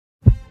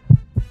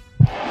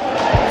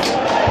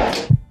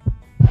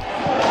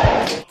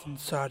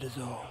onside is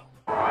all.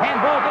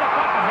 Handball to the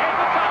front, and there's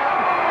the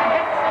siren, and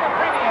it's in a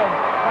premium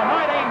from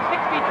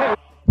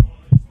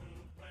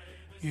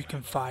 1962. You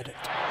can fight it.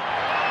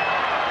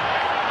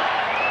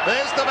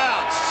 There's the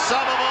bounce,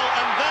 Somerville,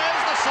 and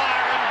there's the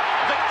siren.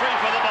 Victory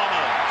for the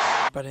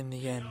Bombers. But in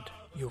the end,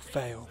 you'll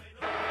fail.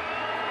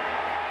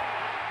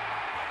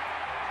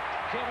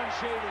 Kevin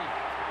Sheedy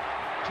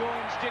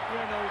joins Dick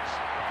Reynolds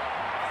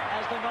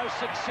as the most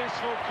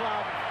successful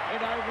club in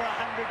over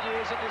 100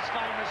 years at this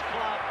famous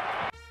club.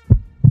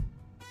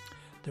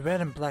 The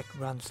red and black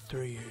runs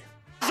through you.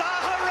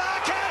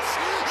 Zaharakis!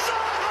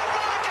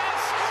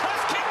 Zaharakis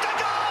has kicked a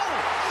goal!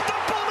 The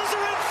Bombers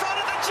are in front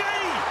of the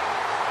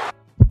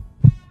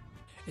G!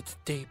 It's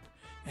deep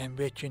and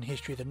rich in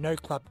history that no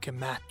club can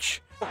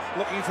match.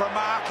 Looking for a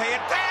mark here.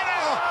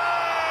 Daniel!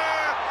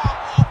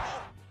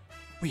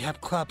 We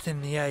have clubs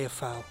in the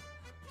AFL,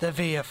 the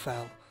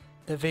VFL,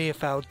 the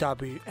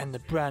VFLW and the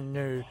brand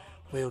new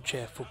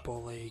Wheelchair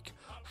Football League.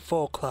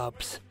 4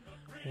 clubs,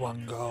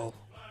 1 goal.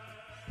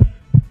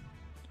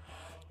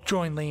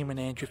 Join Liam and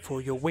Andrew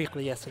for your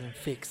weekly Essendon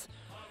Fix.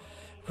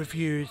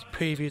 Reviews,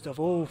 previews of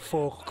all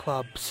 4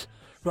 clubs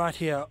right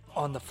here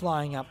on the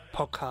Flying Up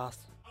podcast.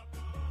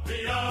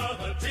 The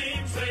other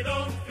teams, they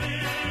don't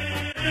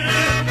fear.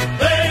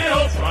 They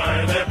all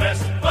try their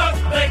best, but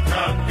they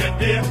can't get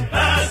near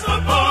as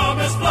the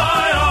Bombers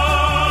fly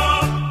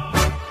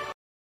on.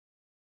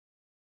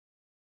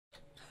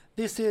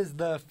 This is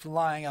the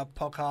Flying Up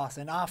podcast,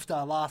 and after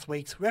last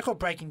week's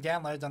record-breaking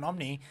downloads on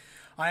Omni,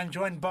 I am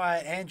joined by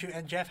Andrew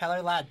and Jeff.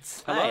 Hello,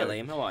 lads. Hello. Hey,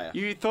 Liam. How are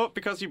you? You thought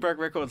because you broke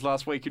records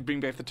last week, you'd bring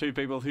back the 2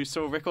 people who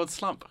saw record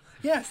slump.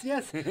 Yes.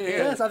 Yes,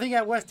 I think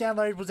our worst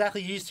download was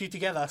actually used 2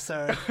 together,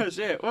 so...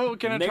 Yeah, well,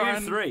 can I try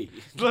and...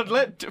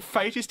 -3.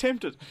 Fate is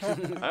tempted.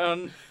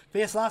 But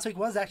yes, last week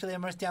was actually our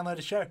most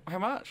downloaded show. How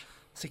much?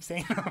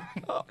 16.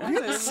 Oh,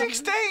 really?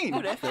 16?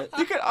 Good effort.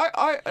 You could,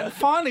 and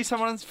finally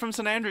someone from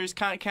St Andrews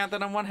can't count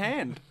that on one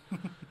hand.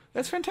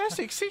 That's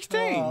fantastic.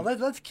 16. Oh,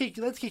 let's kick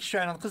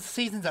straight on, because the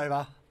season's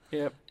over.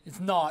 Yep. It's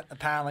not,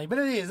 apparently, but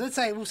it is. We'll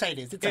say it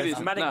is. It's It is.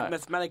 over.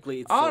 Mathematically,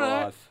 it's still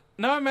alive.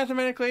 No,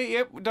 mathematically,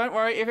 yep, don't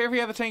worry. If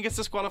every other team gets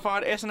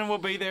disqualified, Essendon will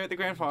be there at the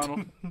grand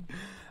final.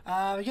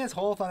 Against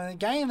Hawthorn, a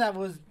game that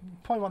was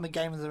probably one of the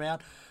games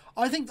around.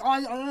 I don't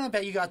know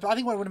about you guys, but I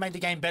think what would have made the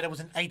game better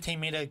was an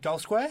 18-metre goal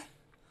square.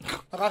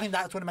 I think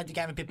that's what would have made the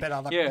game a bit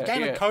better. The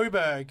game of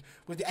Coburg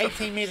with the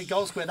 18-metre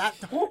goal square,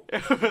 that's what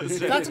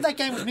that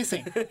game was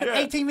missing.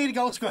 An 18-metre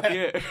goal square.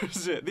 Yeah, it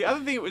was it. The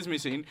other thing it was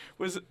missing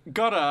was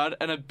Goddard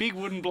and a big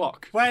wooden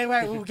block. Wait,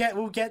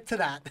 we'll get to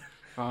that.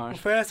 Right.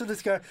 First, we'll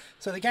just go.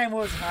 So the game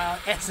was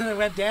Essendon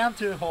went down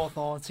to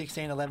Hawthorn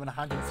 16-11,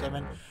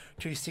 107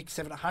 to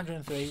 6-7,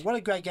 103. What a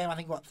great game! I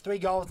think 3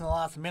 goals in the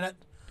last minute.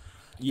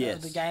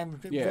 Yes. The game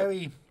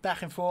very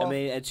back and forth. I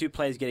mean, and 2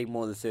 players getting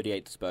more than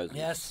 38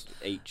 disposals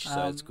each,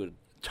 so it's good.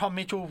 Tom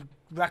Mitchell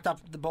racked up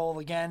the ball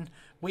again.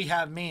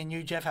 Me and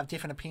you, Jeff, have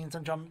different opinions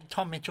on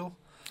Tom Mitchell.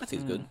 I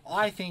think he's good.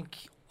 I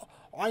think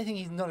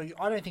he's not.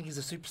 I don't think he's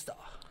a superstar.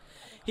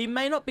 He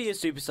may not be a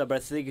superstar, but I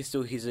think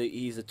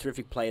he's a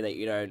terrific player that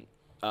you don't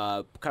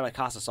kind of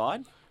cast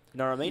aside. You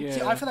know what I mean? Yeah.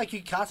 See, I feel like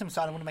you cast him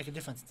aside and wouldn't make a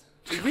difference.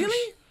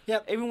 Really?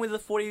 Yep. Even with the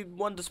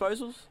 41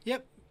 disposals?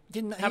 Yep.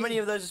 How many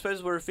of those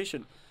disposals were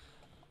efficient?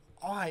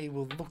 I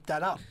will look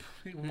that up.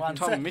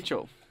 Tom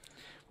Mitchell.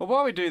 Well,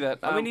 while we do that,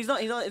 I mean, he's not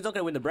going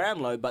to win the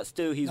Brownlow, but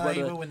still, he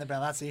will win the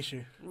Brownlow. That's the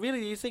issue. Really,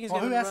 do you think he's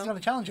going to win who the else is going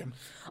to challenge him?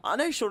 I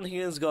know Sean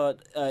Higgins got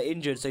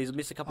injured, so he's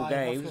missed a couple of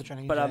games.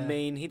 But I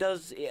mean, he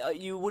does.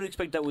 You would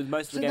expect that with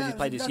most of the games he's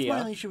played this year. That's my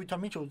only issue with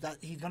Tom Mitchell, that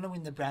he's going to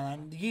win the Brownlow.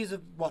 And the years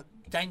of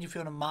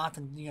Dangerfield and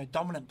Martin,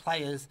 dominant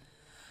players,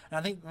 and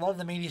I think a lot of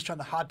the media is trying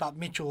to hype up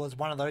Mitchell as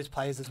one of those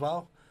players as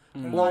well.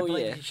 Well,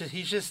 yeah,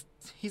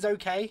 he's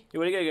okay.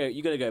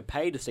 You got to go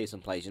pay to see some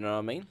plays. You know what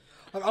I mean?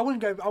 I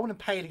wouldn't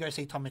pay to go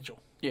see Tom Mitchell.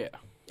 Yeah.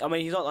 I mean,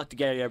 he's not like the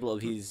Gary Ablett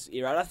of his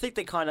era. And I think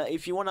they kind of,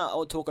 if you want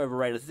to talk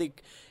overrated, I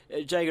think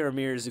Jager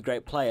Ramirez is a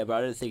great player, but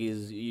I don't think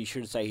you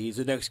shouldn't say he's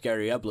the next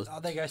Gary Ablett.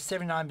 They go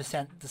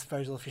 79%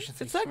 disposal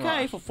efficiency. It's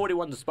okay for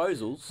 41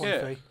 disposals.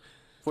 43. Yeah.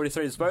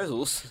 43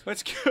 disposals.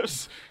 It's good.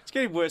 It's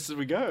getting worse as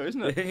we go,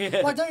 isn't it?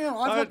 Yeah. Well, I don't know.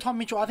 I've got Tom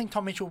Mitchell. I think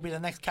Tom Mitchell will be the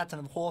next captain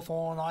of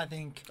Hawthorn. I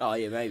think. Oh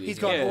yeah, maybe. He's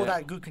got all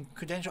that good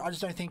credential. I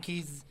just don't think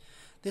he's.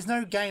 There's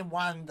no game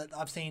one that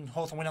I've seen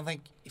Hawthorn win. I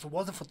think if it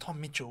wasn't for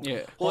Tom Mitchell.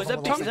 Yeah. Or is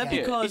that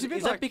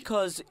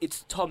because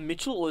it's Tom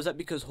Mitchell, or is that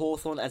because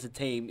Hawthorn as a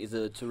team is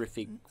a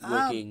terrific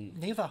working?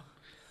 Neither.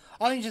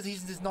 I think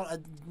he's just not.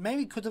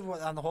 Maybe he could have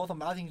won the Hawthorn,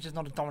 but I think he's just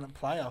not a dominant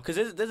player.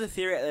 Because there's a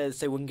theory out there that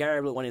say when Gary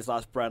Ablett won his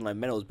last Brownlow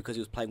medal was because he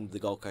was playing with the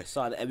Gold Coast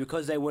Sun, and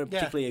because they weren't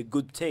particularly a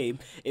good team,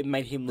 it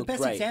made him look great.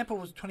 The best example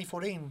was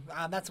 2014.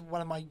 That's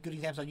one of my good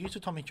examples I used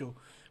with Tom Mitchell.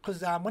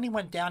 Because when he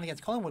went down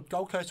against Collingwood,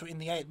 Gold Coast were in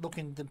the 8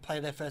 looking to play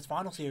their first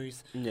final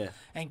series. Yeah.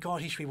 And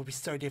God, history would be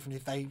so different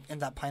if they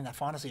end up playing that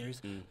final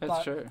series.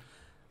 That's true.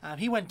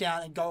 He went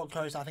down and Gold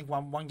Coast, I think,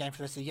 won one game for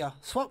the rest of the year.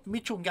 Swap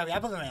Mitchell and Gary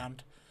Ablett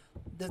around.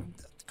 The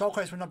Gold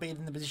Coast would not be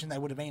in the position they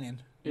would have been in.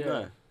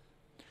 Yeah.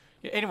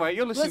 Yeah, anyway,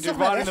 you're listening Let's to talk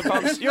about Riding the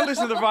Bumps. You're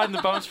listening to Riding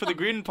the Bumps for the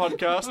Grin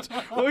podcast,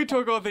 where we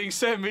talk all things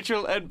Sam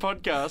Mitchell and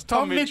podcast.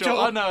 Tom Mitchell.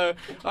 I know.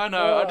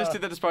 I just did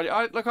that to spite you.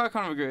 I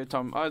kind of agree with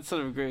Tom. I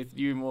sort of agree with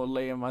you more,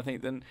 Liam. I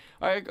think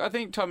I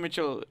think Tom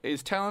Mitchell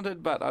is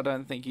talented, but I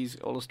don't think he's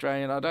all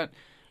Australian.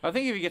 I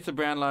think if he gets the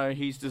Brownlow,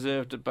 he's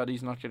deserved it, but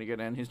he's not going to go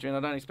down history, and I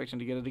don't expect him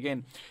to get it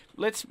again.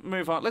 Let's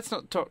move on. Let's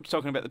not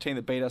talking about the team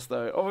that beat us,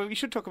 though. Or we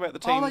should talk about the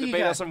team that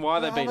beat us and why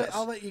they beat us.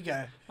 I'll let you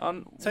go.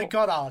 So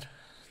Goddard.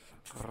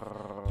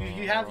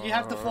 You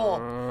have the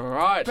four.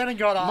 Right. Brendan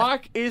Goddard.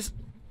 Mike is...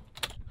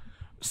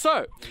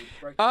 So,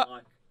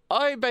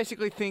 I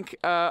basically think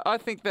I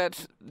think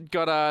that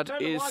Goddard Turn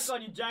the is. mic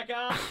on, you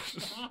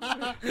jackass.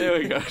 There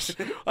we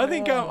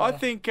go. I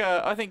think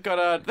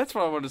Goddard. That's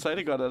what I wanted to say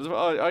to Goddard as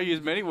well. I use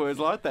many words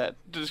like that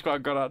to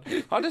describe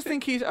Goddard. I just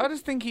think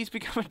he's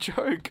become a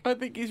joke. I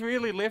think he's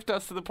really left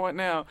us to the point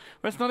now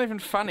where it's not even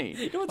funny.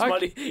 You know what's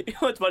funny? You know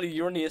what's funny?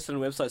 You're on the Essendon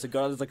website, so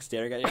Goddard's like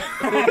staring at you.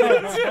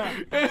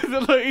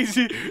 Look,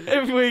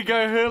 everywhere you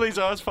go, Hurley's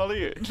eyes follow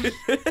you.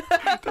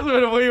 Doesn't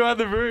matter where you are in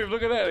the room.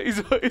 Look at that.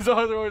 His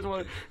eyes are always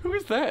like, who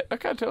is that? I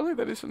can't tell who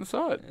that is from the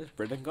side. It's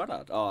Brendan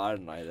Goddard. Oh, I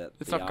don't know that.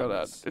 It's not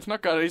Goddard. It's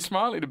not Goddard. He's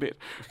smiling a bit.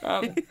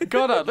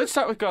 Goddard. Let's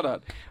start with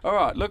Goddard. All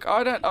right. Look,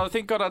 I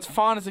think Goddard's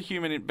fine as a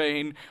human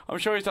being. I'm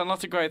sure he's done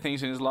lots of great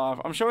things in his life.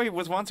 I'm sure he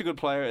was once a good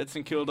player at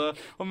St Kilda,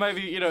 or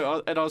maybe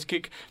at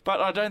Auskick. But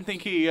I don't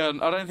think he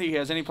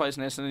has any place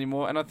in Essendon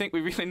anymore. And I think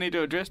we really need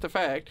to address the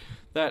fact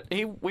that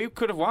we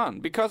could have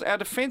won because our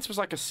defence was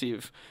like a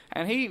sieve,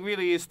 and he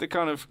really is the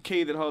kind of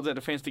key that holds our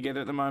defence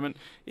together at the moment.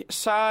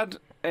 Sard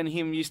and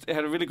him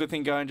had a really good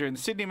thing going during the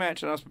Sydney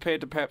match, and I was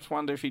prepared to perhaps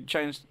wonder if he'd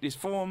changed his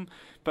form.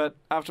 But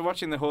after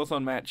watching the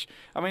Hawthorn match,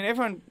 I mean,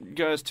 everyone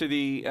goes to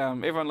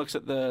everyone looks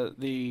at the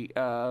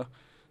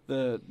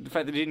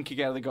fact that he didn't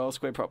kick out of the goal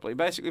square properly.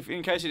 Basically,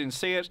 in case you didn't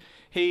see it,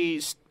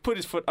 he put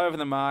his foot over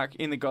the mark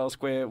in the goal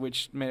square,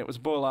 which meant it was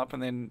ball up,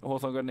 and then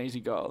Hawthorn got an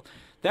easy goal.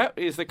 That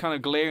is the kind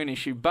of glaring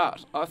issue.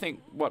 But I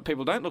think what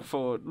people don't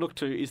look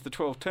to is the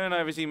 12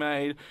 turnovers he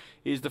made,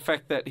 is the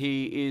fact that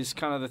he is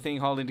kind of the thing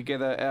holding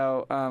together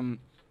our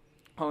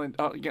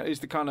is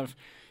the kind of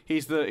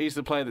he's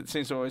the player that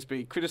seems to always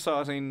be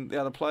criticising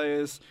the other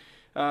players.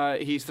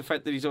 He's the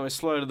fact that he's always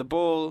slow to the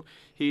ball.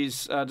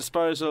 His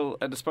disposal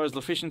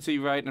efficiency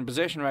rate and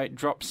possession rate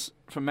drops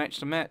from match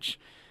to match.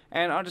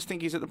 And I just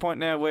think he's at the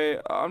point now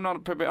where I'm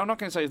not going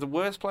to say he's the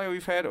worst player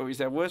we've had or he's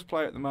our worst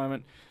player at the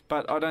moment,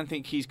 but I don't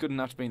think he's good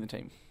enough to be in the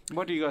team.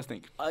 What do you guys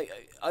think? I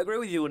agree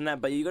with you on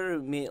that, but you got to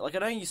admit, like, I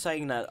know you're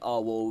saying that,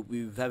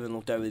 we haven't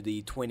looked over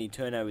the 20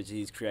 turnovers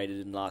he's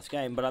created in the last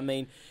game, but I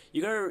mean,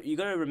 you got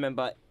to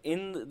remember,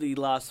 in the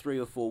last 3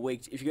 or 4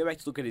 weeks, if you go back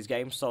to look at his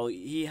game style,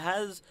 he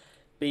has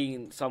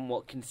been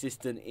somewhat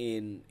consistent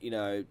in,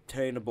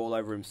 turning the ball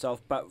over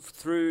himself, but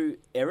through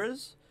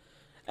errors.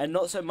 And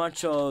not so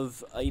much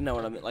of, you know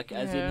what I mean, like,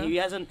 as in, he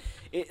hasn't,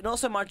 not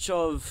so much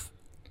of,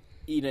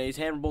 his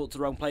handball to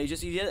the wrong play,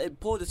 he had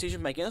poor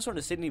decision making. That's on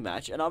the Sydney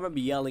match, and I remember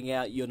yelling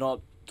out, "You're not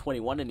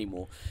 21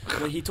 anymore,"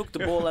 when he took the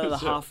ball out of the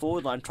half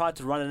forward line, tried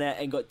to run it out,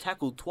 and got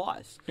tackled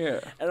twice. Yeah.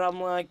 And I'm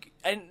like,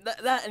 and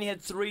he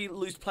had 3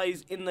 loose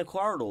plays in the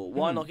corridor.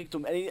 Why not kick to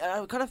him? And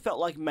I kind of felt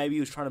like maybe he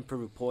was trying to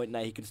prove a point,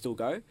 and he could still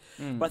go.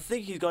 But I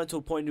think he's gotten to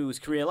a point in his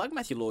career, like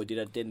Matthew Lloyd did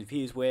at the end of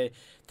his, where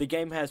the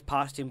game has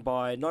passed him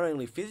by not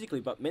only physically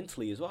but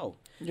mentally as well.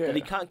 Yeah. And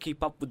he can't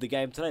keep up with the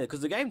game today,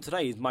 because the game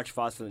today is much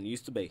faster than it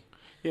used to be.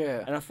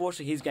 Yeah. And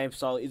unfortunately, his game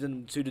style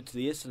isn't suited to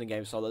the Essendon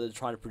game style that they're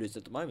trying to produce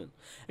at the moment.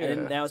 Yeah.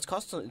 And now it's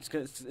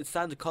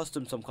starting to cost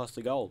them some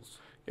costly goals.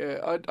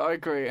 Yeah, I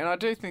agree, and I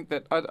do think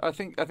that I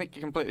think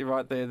you're completely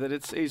right there. That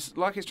he's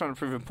trying to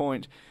prove a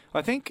point.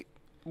 I think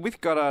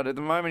with Goddard at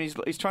the moment,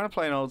 he's trying to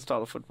play an old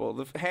style of football,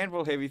 the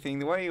handball heavy thing,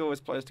 the way he always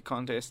plays to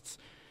contests,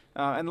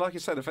 and like you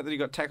say, the fact that he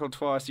got tackled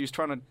twice, he was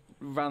trying to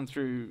run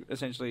through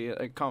essentially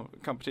a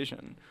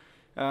competition.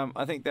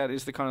 I think that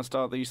is the kind of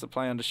style they used to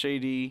play under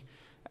Sheedy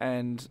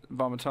and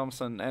Bomber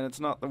Thompson, and it's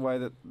not the way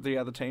that the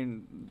other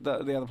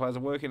players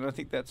are working. And I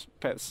think that's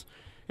perhaps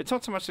it's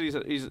not so much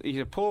that he's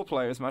a poor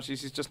player as much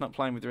as he's just not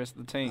playing with the rest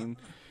of the team,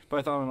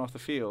 both on and off the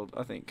field.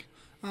 I think.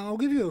 I'll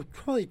give you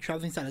probably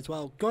travelling stat as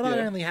well. Goddard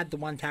only had the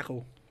 1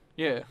 tackle.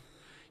 Yeah.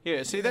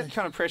 See, that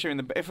kind of pressure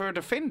for a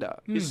defender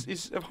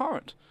is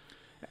abhorrent.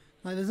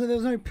 Like, there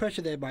was no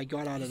pressure there by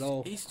Goddard at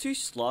all. He's too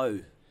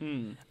slow,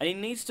 and he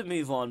needs to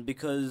move on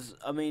because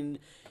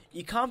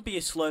you can't be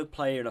a slow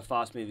player in a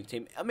fast-moving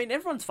team. I mean,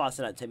 everyone's fast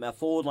in that team. Our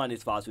forward line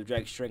is fast with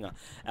Drake Stringer.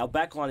 Our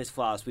back line is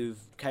fast with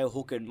Cale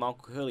Hooker and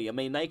Michael Hurley. I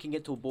mean, they can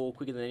get to a ball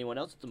quicker than anyone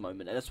else at the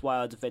moment, and that's why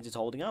our defence is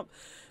holding up.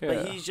 Yeah.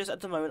 But he's just,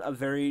 at the moment, a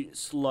very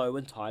slow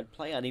and tired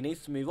player, and he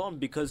needs to move on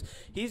because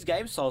his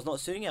game style is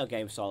not suiting our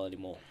game style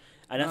anymore.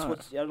 And that's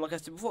what, like I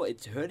said before,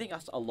 it's hurting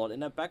us a lot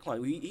in that back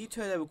line. He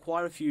turned over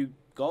quite a few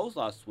goals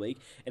last week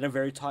in a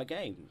very tight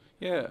game.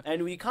 Yeah.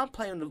 And we can't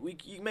play on the...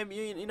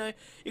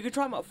 You can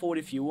try him up forward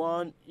if you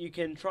want. You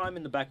can try him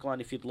in the back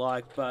line if you'd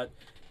like. But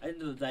at the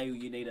end of the day,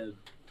 you need to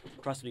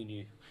trust something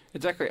new.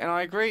 Exactly, and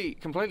I agree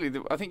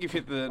completely. I think you've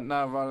hit the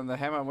nail right on the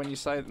hammer when you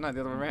say no, the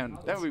other way around.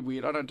 That would be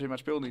weird. I don't do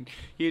much building.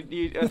 I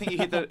think you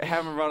hit the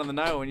hammer right on the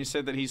nail when you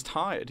said that he's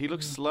tired. He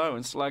looks slow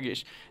and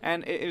sluggish,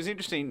 and it was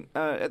interesting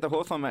at the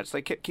Hawthorn match.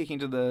 They kept kicking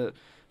to the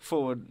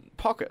forward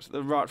pocket,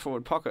 the right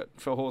forward pocket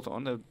for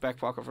Hawthorn, the back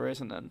pocket for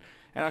Essendon.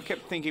 And I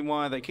kept thinking,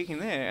 why are they kicking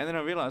there? And then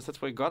I realised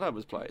that's where Goddard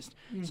was placed.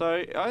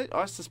 So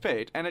I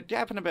suspect, and it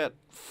happened about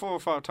 4 or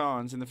 5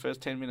 times in the first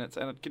 10 minutes,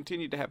 and it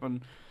continued to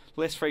happen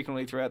less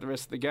frequently throughout the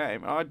rest of the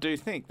game. I do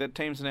think that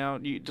teams are now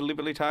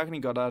deliberately targeting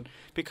Goddard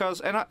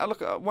because, and I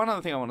look, one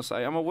other thing I want to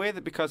say, I'm aware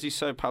that because he's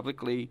so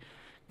publicly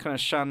kind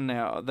of shunned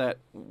now that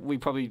we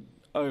probably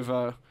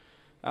over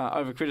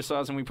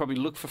criticise and we probably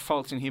look for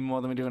faults in him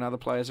more than we do in other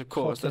players. Of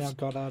course, that's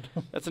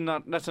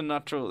a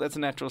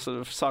natural sort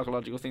of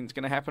psychological thing that's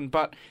going to happen.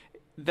 But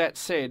that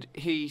said,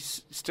 he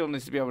still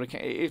needs to be able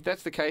to. If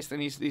that's the case, then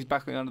he's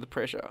buckling under the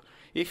pressure.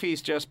 If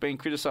he's just being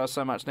criticised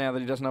so much now that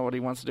he doesn't know what he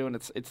wants to do, and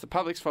it's the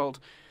public's fault.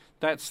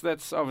 That's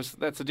obviously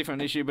that's a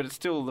different issue, but it's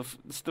still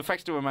the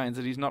fact still remains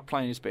that he's not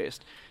playing his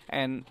best.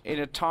 And in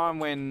a time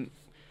when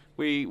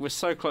we were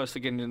so close to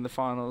getting in the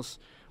finals,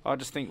 I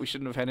just think we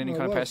shouldn't have had any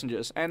kind of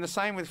passengers. And the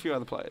same with a few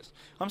other players.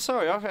 I'm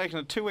sorry, I've taken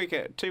a two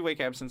week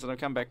absence and I've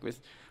come back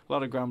with a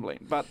lot of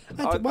grumbling. But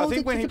I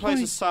think when he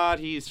plays Assad,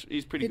 he's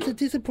pretty good. It's a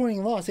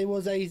disappointing loss. It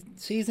was a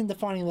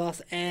season-defining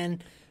loss,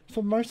 and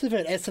for most of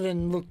it,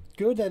 Essendon looked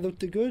good. They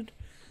looked good.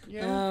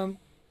 Yeah.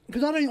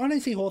 Because I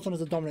don't see Hawthorn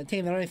as a dominant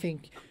team. I don't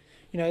think,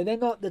 they're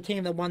not the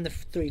team that won the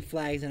 3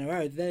 flags in a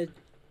row. They're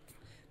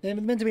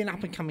meant to be an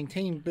up-and-coming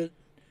team, but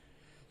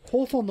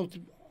Hawthorn looked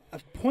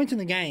at points in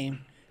the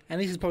game, and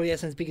this is probably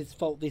Essendon's biggest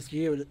fault this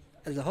year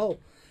as a whole.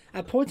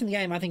 At points in the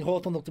game, I think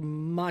Hawthorn looked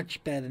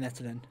much better than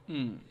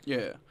Essendon.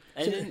 Yeah.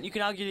 And then you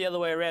can argue the other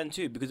way around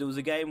too, because it was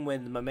a game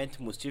when the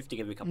momentum was shifting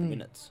every couple of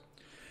minutes.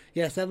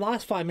 Yes, that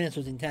last 5 minutes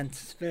was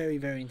intense. Very,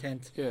 very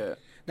intense. Yeah.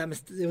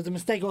 There was a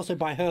mistake also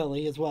by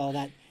Hurley as well.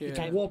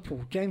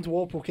 James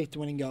Warple kicked the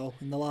winning goal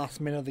in the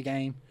last minute of the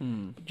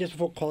game, just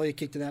before Collier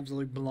kicked an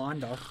absolute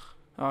blinder.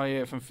 Oh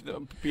yeah, from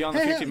beyond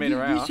the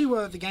 50-metre out. You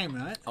were at the game,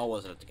 right? I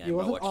wasn't at the game. You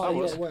wasn't? I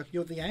you were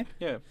at the game?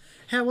 Yeah.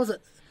 How was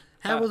it?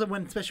 How was it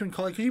especially when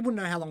Collier? Because you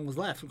wouldn't know how long was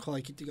left when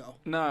Collier kicked the goal.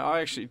 No,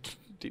 I actually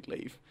did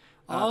leave.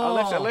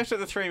 I left at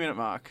the 3 minute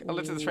mark. I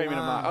left at the 3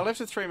 minute mark. I left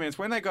at 3 minutes.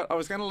 When they got, I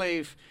was going to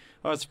leave.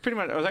 I was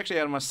actually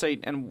out of my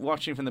seat and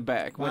watching from the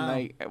back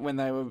when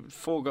they were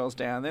 4 goals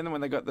down. Then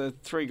when they got the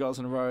 3 goals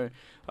in a row,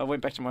 I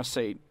went back to my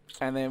seat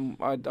and then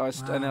and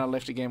then I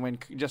left again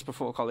just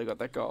before Collier got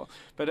that goal.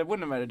 But it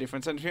wouldn't have made a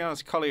difference. And to be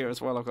honest, Collier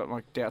as well, I've got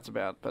my doubts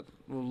about. But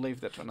we'll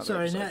leave that to another. So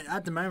episode.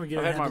 at the moment you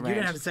don't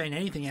have to say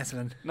anything,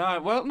 Essendon.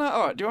 No, well, no.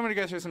 All right. Do you want me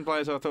to go through some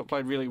players I thought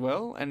played really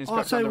well and is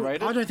perhaps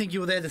underrated? I don't think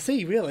you were there to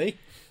see, really.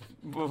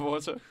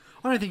 What's it?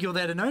 I don't think you're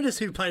there to notice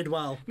who played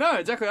well. No,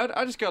 exactly.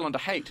 I just go on to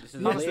hate.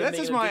 Honestly, that's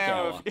just my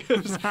hour.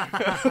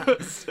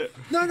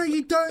 No,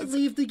 you don't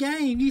leave the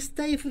game. You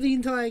stay for the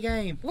entire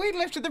game. We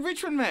left at the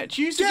Richmond match.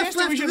 You Jeff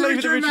suggested we should leave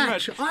at the Richmond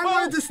match. I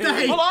wanted to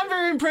stay. Well, I'm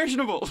very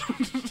impressionable.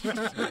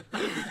 No,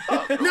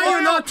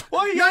 you're not. Why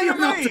are you yelling at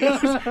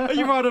me? Are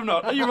you right or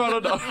not?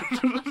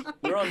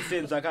 We're on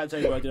Sin, so I can't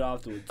tell you what I did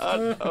afterwards.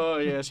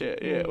 Yes,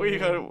 yeah. We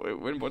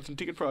went and bought some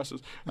ticket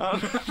prices.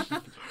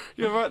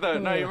 You're right, though.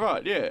 No, you're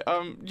right. Yeah.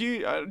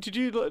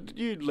 Did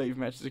you leave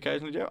matches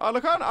occasionally, Joe? I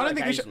don't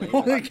think we should.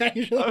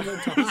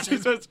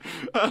 Occasionally.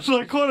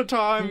 Like quarter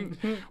time,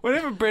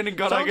 whenever Brendan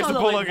Goddard gets the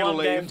ball, I'm going to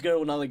leave. Game to go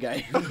to another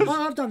game.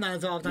 I've done that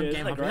as well. I've done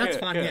game hopping. That's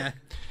fun. Yeah.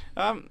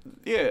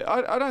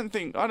 I don't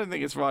think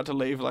it's right to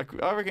leave.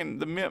 Like I reckon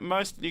the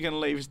most you can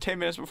leave is 10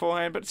 minutes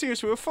beforehand. But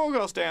seriously, we were 4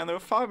 goals down. There were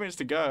 5 minutes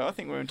to go. I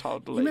think we're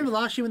entitled to leave. Remember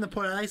last year when the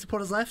Port Adelaide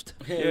supporters left?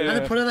 Yeah.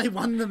 And the Port Adelaide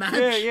won the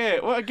match.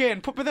 Yeah. Well,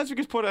 again, but that's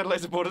because Port Adelaide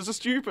supporters are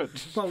stupid.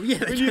 Well,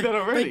 yeah, we knew that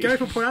already. They go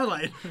for Port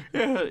Adelaide.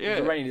 Yeah. It's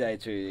a rainy day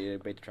too.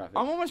 Beat the traffic.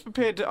 I'm almost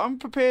prepared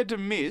to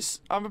miss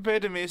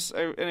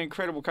an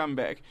incredible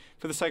comeback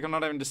for the sake of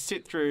not having to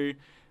sit through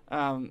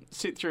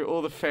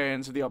all the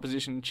fans of the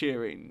opposition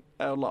cheering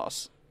a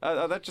loss.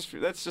 That's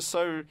just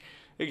so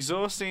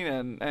exhausting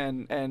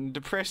and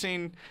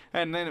depressing,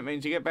 and then it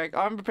means you get back.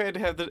 I'm prepared to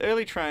have the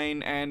early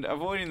train and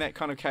avoiding that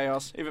kind of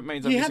chaos if it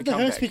means I miss a comeback. You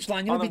have the Hurst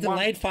line. You'll be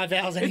delayed 5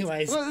 hours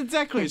anyways. Well,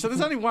 exactly. So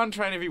there's only one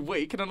train every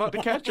week, and I'd like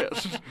to catch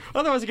it.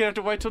 Otherwise, you're going to have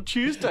to wait till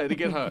Tuesday to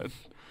get home.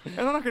 And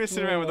I'm not going to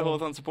sit around with the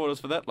Hawthorn supporters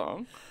for that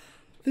long.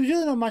 There's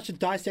really not much to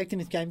dissect in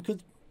this game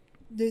because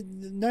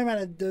no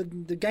matter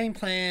the game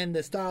plan,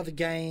 the start of the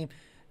game,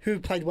 who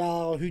played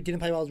well or who didn't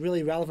play well is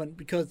really relevant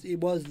because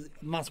it was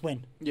a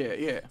must-win.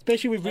 Yeah.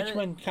 Especially with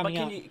Richmond coming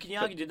up. Can you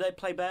argue, did they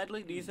play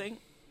badly, do you think?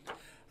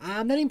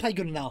 They didn't play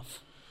good enough.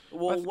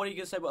 Well, what are you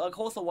going to say about... Like,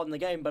 Hawthorn won the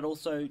game, but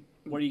also,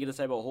 what are you going to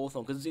say about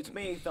Hawthorn? Because to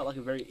me, it felt like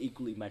a very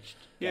equally matched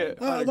game.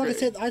 Like I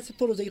said, I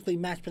thought it was equally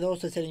matched, but I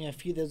also said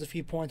there was a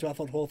few points where I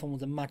thought Hawthorn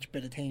was a much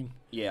better team.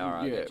 Yeah, all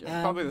right.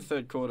 Yeah, probably the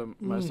third quarter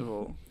most of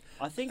all.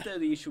 I think that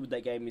the issue with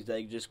that game is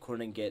they just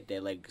couldn't get their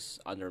legs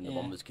under the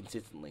Bombers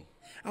consistently.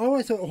 I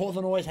always thought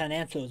Hawthorn always had an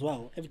answer as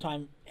well. Every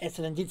time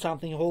Essendon did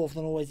something,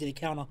 Hawthorn always did a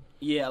counter.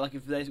 Yeah, like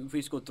if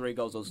we scored 3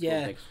 goals, they'll score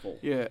the next 4.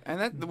 Yeah,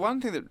 and the one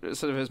thing that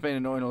sort of has been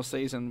annoying all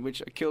season,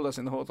 which killed us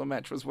in the Hawthorn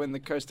match, was when the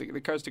coast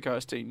to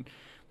coast team,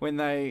 when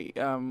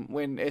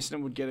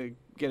Essendon would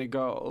get a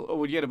goal or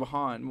would get a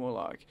behind, more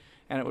like,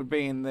 and it would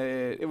be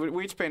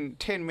we'd spend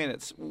 10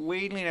 minutes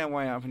wheedling our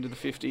way up into the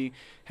 50,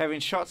 having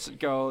shots at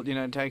goal,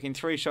 taking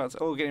 3 shots,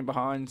 all getting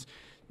behinds,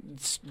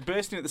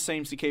 bursting at the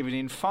seams to keep it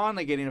in,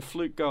 finally getting a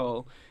fluke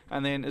goal,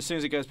 and then as soon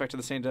as it goes back to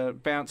the centre,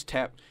 bounce,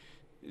 tap,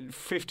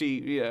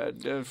 50,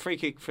 a free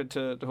kick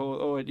to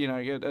or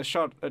a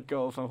shot at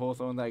goal from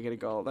Hawthorn, they get a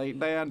goal.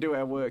 They undo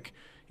our work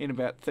in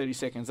about 30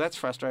 seconds. That's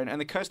frustrating. And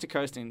the coast to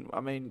coasting, I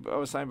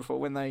was saying before,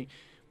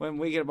 when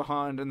we get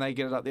behind and they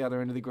get it up the other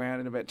end of the ground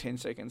in about 10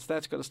 seconds,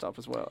 that's got to stop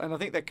as well. And I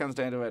think that comes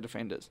down to our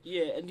defenders.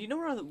 Yeah, and do you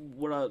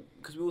know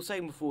because we were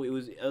saying before,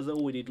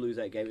 although we did lose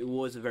that game, it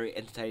was a very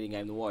entertaining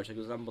game to watch. Like,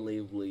 it was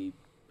unbelievably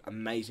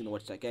amazing to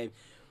watch that game.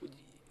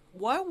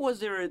 Why was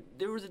there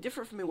was a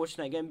difference for me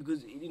watching that game?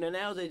 Because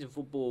nowadays in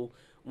football,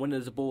 when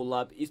there's a ball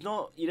up, it's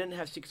not, you don't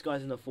have 6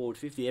 guys in the forward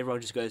 50.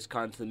 Everyone just goes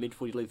kind of to the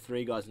midfield. You leave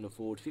 3 guys in the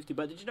forward 50.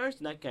 But did you notice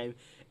in that game,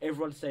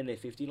 everyone stayed in their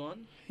 50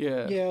 line?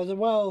 Yeah. Yeah.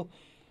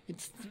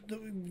 It's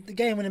the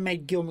game when it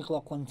made Gil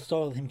McLaughlin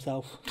soil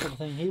himself, sort of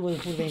thing. He would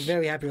have been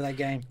very happy with that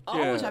game.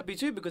 I was happy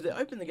too, because it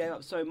opened the game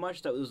up so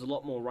much that there was a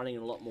lot more running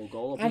and a lot more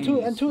goal.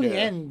 Until the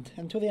end.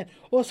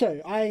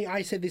 Also,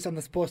 I said this on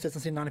the Sports Desk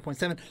on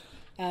 90.7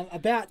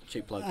 about...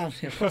 Cheap plug.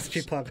 Of course,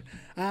 cheap plug.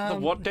 The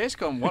what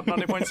desk on what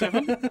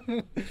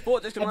 90.7?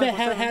 Sport Desk on about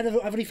 90.7. I've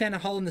already found a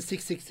hole in the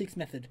 666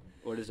 method.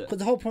 What is it? Because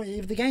the whole point,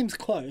 if the game's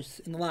close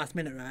in the last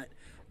minute, right,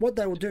 what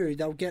they will do,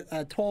 they'll get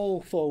a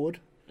tall forward...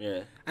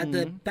 Yeah. At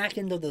the back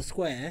end of the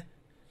square,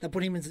 they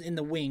put him in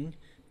the wing,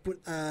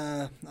 put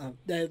the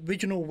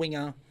original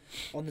winger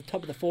on the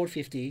top of the forward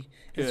 50.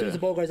 As soon as the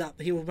ball goes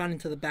up, he will run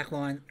into the back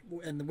line,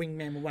 and the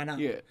wingman will run up.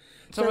 Yeah,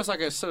 it's almost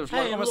like a sort of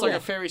like a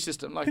ferry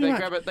system. Like they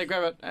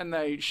grab it, and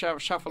they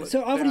shuffle it.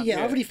 So I've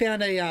already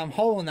found a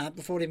hole in that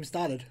before it even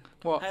started.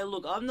 What? Hey,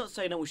 look, I'm not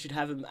saying that we should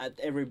have him at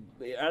every.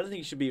 I don't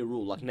think it should be a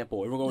rule like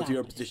netball. Everyone going to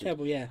your position.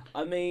 Terrible, yeah.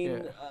 I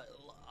mean,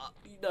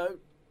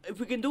 if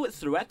we can do it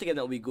throughout the game,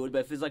 that'll be good. But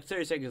if there's like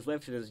 30 seconds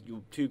left and there's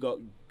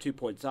 2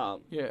 points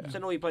up,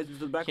 send all your players into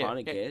the back line. I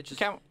don't care.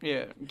 Just go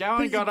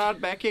on, Goddard.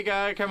 Back you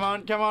go. Come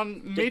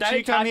on, Mitch.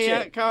 You come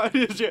here.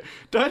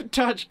 Don't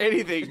touch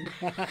anything.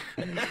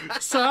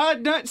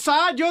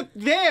 Side, you're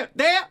there.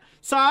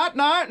 Side,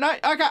 no.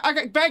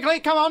 Okay. Bagley,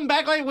 come on,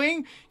 Bagley,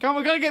 wing. Come on,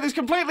 we've got to get this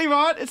completely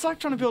right. It's like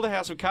trying to build a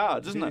house of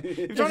cards, isn't it?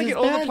 You're trying to get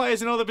all the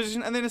players in all the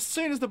positions, and then as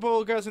soon as the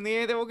ball goes in the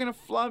air, they're all going to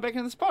fly back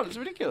in the spot. It's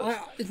ridiculous.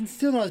 It's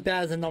still not as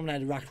bad as the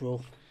nominated ruck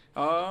rule.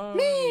 Oh,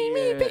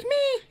 me, pick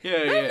me.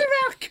 I'm the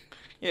ruck.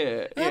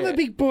 Yeah. I'm a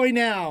big boy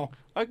now.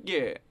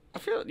 Yeah. I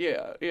feel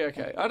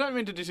okay. I don't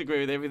mean to disagree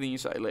with everything you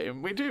say,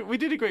 Liam. We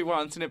did agree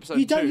once in episode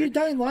 2. You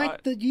don't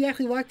like you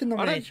actually like the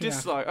nomination.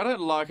 I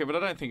don't like it, but I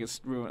don't think it's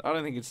ruined. I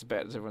don't think it's as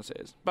bad as everyone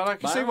says. But I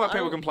can see why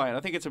people complain. I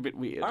think it's a bit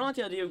weird. I don't like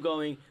the idea of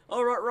going,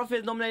 all right,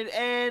 Ruffhead's nominated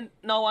and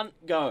no one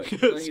go.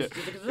 Because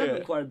it's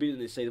happened quite a bit in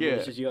this season. Where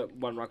it's just you got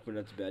one ruckman,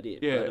 that's about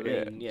it. Yeah, but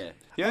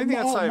The only thing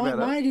I'd say about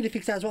my idea to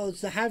fix that as well is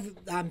to have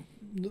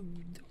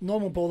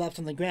normal ball ups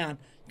on the ground,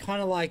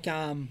 kind of like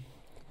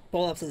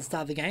ball ups at the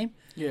start of the game.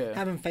 Yeah.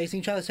 Have them facing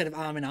each other instead of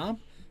arm in arm.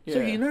 Yeah.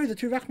 So you know the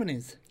 2 ruckman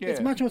is. Yeah.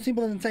 It's much more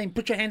simple than saying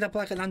put your hand up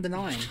like an under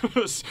 9.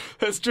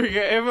 That's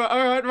trigger ever. All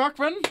right,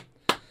 ruckman.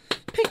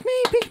 Pick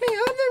me, I'm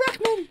the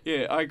ruckman.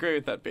 Yeah, I agree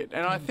with that bit,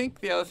 and I think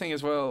the other thing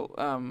as well.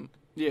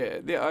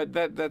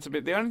 That's a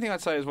bit. The only thing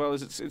I'd say as well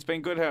is it's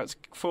been good how it's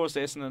forced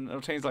Essendon or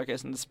teams like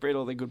Essendon to spread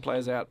all their good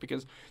players out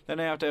because they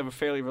now have to have a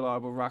fairly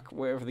reliable ruck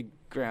wherever the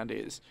ground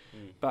is,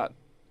 but.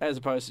 As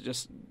opposed to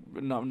just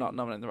not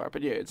nominating the ruck.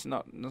 But yeah, it's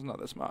not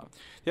that smart.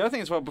 The other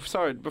thing as well,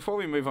 before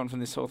we move on from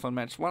this Hawthorn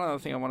match, one other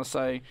thing I want to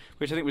say,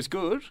 which I think was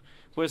good,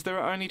 was there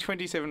are only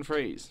 27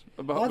 frees.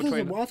 I thought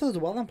it was a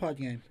well umpired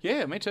game.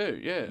 Yeah, me too.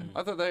 Yeah,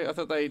 I thought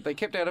they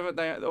kept out of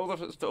it.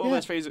 All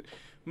those frees,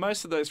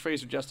 most of those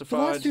frees were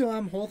justified. The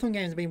last 2 Hawthorn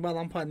games have been well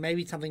umpired.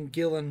 Maybe something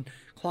Gill and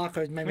Clark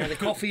maybe had a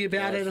coffee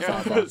about it or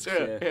something.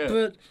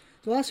 But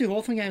the last 2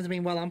 Hawthorn games have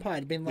been well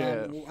umpired.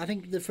 I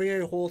think the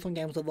Freo Hawthorn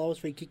game was the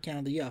lowest free kick count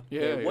of the year.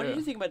 What do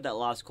you think about that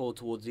last call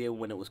towards the end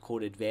when it was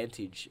called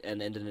advantage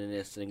and ended in an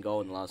Essendon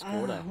goal in the last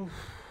quarter?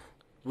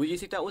 Would you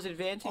think that was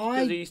advantage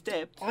because he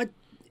stepped?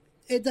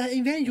 The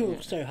advantage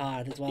looks so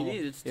hard as well. It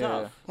is. It's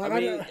tough. I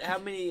mean, how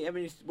many?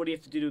 What do you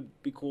have to do to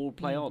be called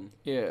play on?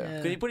 Yeah.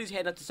 Because he put his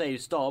hand up to say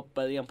stop,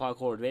 but the umpire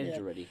called advantage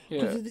already.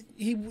 Yeah.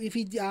 If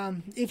he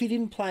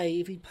didn't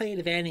play, if he played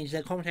advantage,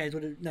 the commentators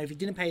would have. No, if he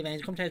didn't play advantage,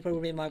 the commentators probably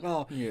would have been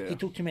like, he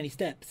took too many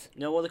steps.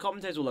 No, well, the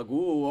commentators were like,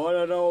 ooh, I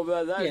don't know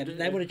about that. Yeah, but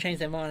they would have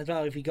changed their mind as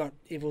well if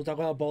it was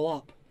like, ball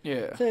up.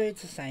 Yeah. So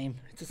it's the same.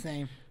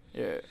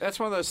 Yeah, that's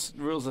one of those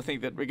rules I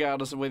think that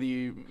regardless of whether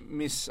you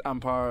miss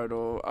umpire it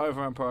or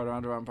over umpire it or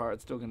under umpire,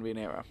 it's still going to be an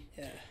error.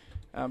 Yeah.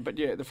 But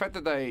yeah, the fact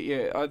that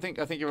I think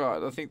you're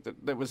right. I think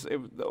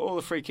that all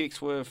the free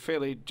kicks were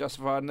fairly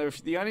justified, and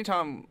the only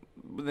time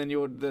then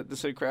the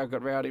Sioux crowd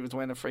got rowdy was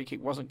when a free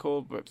kick wasn't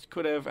called, but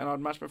could have, and I'd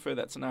much prefer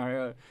that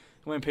scenario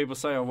when people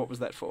say, "Oh, what was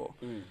that for?"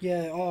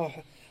 Yeah. Oh,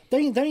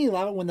 don't you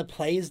love it when the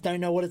players don't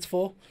know what it's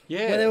for?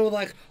 Yeah. When they were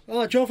like,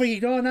 "Oh, draw free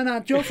kick." Oh, no,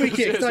 draw free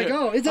kick. It's like,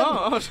 oh, is that?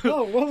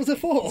 Oh, what was it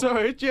for?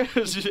 Sorry,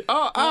 yes.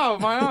 Oh,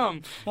 my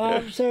arm.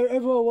 So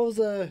overall,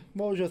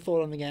 what was your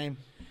thought on the game?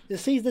 The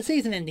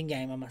season-ending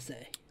game, I must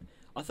say.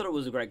 I thought it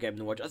was a great game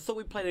to watch. I thought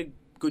we played a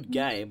good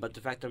game, but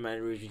the fact of the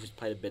matter is we just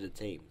played a better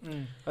team.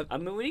 I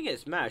mean, we didn't get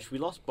smashed. We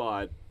lost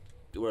by,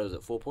 what was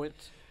it, 4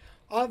 points?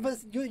 But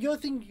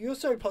you're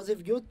so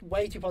positive. You're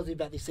way too positive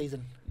about this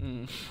season.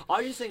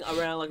 I just think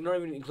around, like, not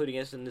even including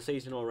Essendon, the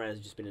season all around has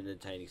just been an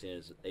entertaining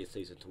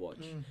season to watch.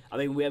 I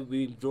mean, we've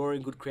been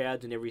drawing good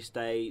crowds in every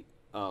state.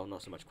 Oh,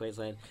 not so much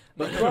Queensland.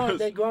 But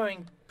They're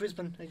growing.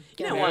 Brisbane.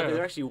 you know why?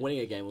 They're actually winning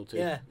a game or two.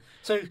 Yeah.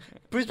 So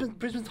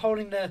Brisbane's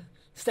holding the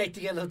state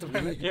together at the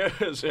moment.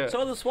 Yes, yeah.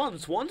 So are the Swans. The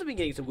Swans have been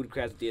getting some good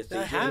crowds at the SCG.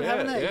 They have,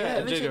 haven't they?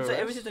 Yeah. Yeah.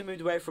 Ever since they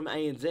moved away from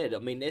ANZ, I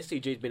mean,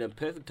 SCG's been a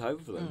perfect home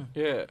for them.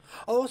 Yeah.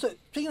 Oh, also,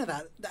 speaking of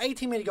that, the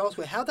 18-metre goal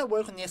square, how'd that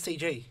work on the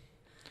SCG?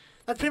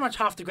 That's pretty much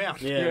half the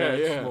ground. Yeah,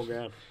 yeah. Small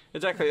ground.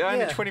 Exactly. Only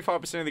Yeah.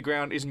 25% of the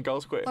ground isn't goal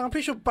square. I'm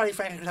pretty sure Buddy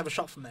Franklin could have a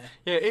shot from there.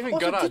 Yeah, even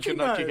Also, Goddard did you could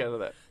not know- kick out of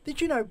that. Did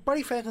you know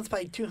Buddy Franklin's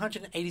played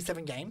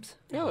 287 games?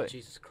 Really? Oh,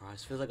 Jesus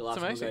Christ. Feels like the last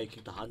time amazing. he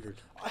kicked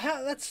 100.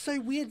 That's so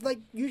weird. Like,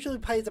 usually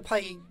players that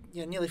play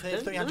nearly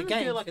 300 Doesn't it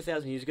games. feel like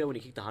 1,000 years ago when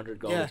he kicked 100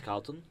 goals Yeah. against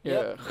Carlton?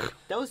 Yeah.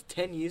 That was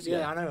 10 years ago.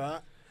 Yeah, I know,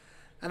 right?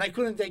 And they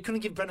couldn't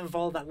give Brendan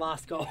Voll that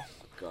last goal.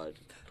 God.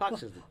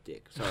 Clarkson's the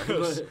dick.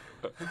 Sorry.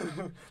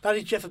 That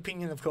is Jeff's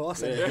opinion, of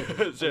course. And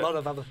Yes, a yeah. lot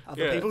of other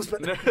Yeah. people's.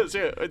 But Yes,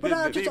 yeah.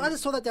 I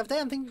just saw that the other day.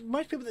 I think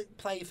most people that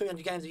play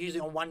 300 games are usually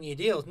on 1-year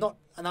deals, not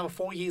another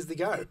 4 years to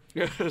go.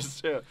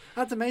 Yes, yeah.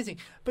 That's amazing.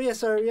 But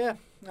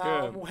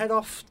we'll head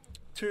off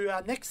to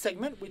our next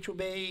segment, which will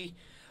be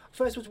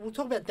first. We'll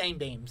talk about Dane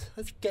Beams.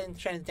 Let's get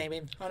straight into Dane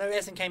Beams. I know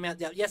Essen came out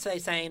yesterday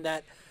saying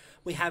that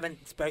we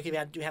haven't spoken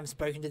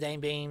to Dane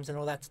Beams and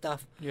all that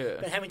stuff. Yeah.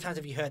 But how many times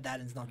have you heard that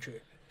and it's not true?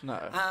 No.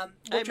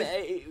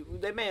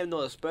 They may have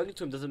not spoken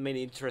to him, doesn't mean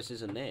interest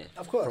isn't there.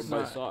 Of course. From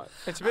both sides.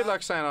 It's a bit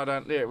like saying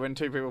when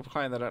two people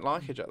claim they don't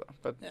like each other,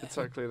 but it's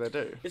so clear they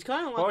do. It's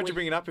kind of like Why would you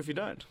bring it up if you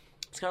don't?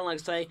 It's kind of like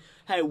saying,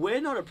 hey,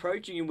 we're not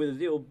approaching him with a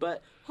deal,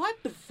 but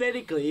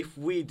hypothetically, if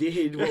we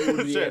did, what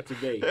would we have to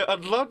be? Yeah,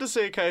 I'd love to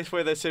see a case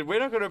where they said, we're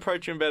not going to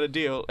approach him about a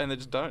deal, and they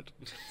just don't.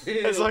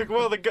 It's like,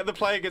 well, the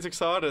player gets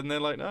excited, and they're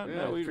like,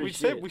 no, we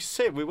said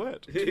we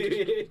weren't.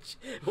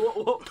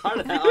 what part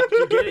of that aren't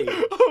you getting?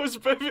 I was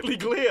perfectly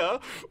clear.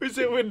 We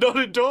said we're not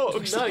in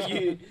talks. No,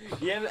 you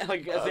have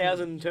like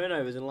 1,000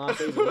 turnovers in last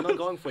season. We're not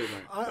going for you,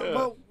 mate.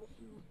 Well,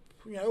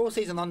 all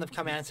season long they've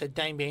come out and said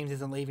Dane Beams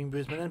isn't leaving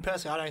Brisbane, and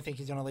personally, I don't think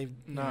he's going to leave.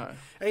 No.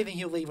 I think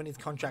he'll leave when his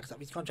contract's up.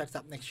 His contract's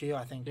up next year,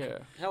 I think. Yeah.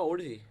 How old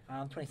is he?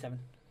 27.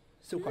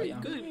 Still quite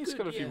young. Good. He's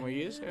got a few more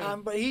years. Yeah.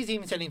 But he's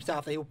even said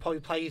himself that he'll probably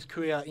play his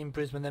career in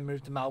Brisbane, then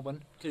move to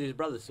Melbourne. Because his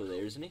brother's still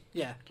there, isn't he?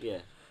 Yeah. Yeah.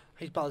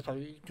 His brother's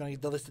probably going to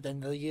get the list at the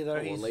end of the year, though.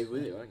 I won't leave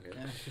with you, I don't care.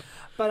 Yeah.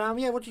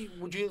 But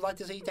would you like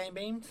to see Dane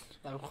Beams?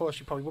 Like, of course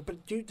you probably would.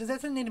 But does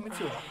Essendon need a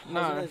midfielder?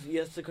 No.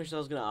 Yes, that's the question I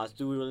was going to ask.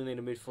 Do we really need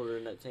a midfielder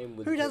in that team?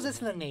 Who does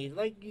Essendon need?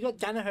 Like, you got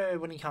Danaher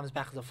when he comes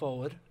back as a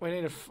forward. We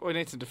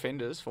need some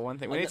defenders, for one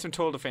thing. We need some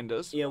tall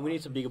defenders. Yeah, we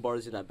need some bigger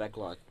bodies in that back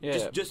line.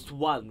 Yeah. Just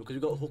one, because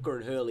we've got Hooker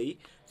and Hurley.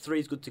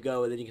 3's good to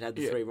go, and then you can have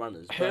the 3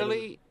 runners.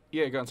 Hurley...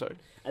 Yeah, go on, sorry.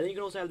 And then you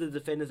can also have the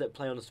defenders that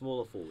play on the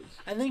smaller forwards.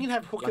 And then you can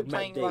have Hooker Like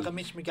playing Matt like D. a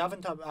Mitch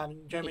McGovern type,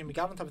 Jeremy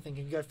McGovern type of thing,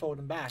 can go forward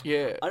and back.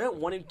 Yeah. I don't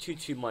want him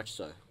too much,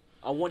 though.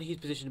 I want his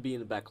position to be in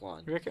the back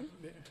line. You reckon?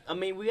 I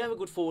mean, we have a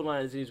good forward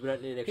line as it is. We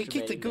don't need an extra He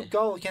kicked a man in good there.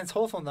 goal against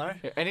Hawthorn though.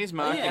 Yeah, and he's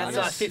marking. Yeah, Outside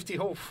that's- 50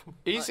 Hoof.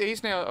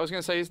 He's now. I was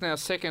going to say he's now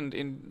second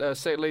in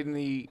leading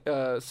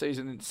the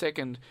season in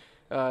second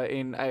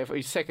in AFL.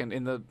 He's second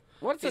in the.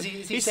 What's Is it? he-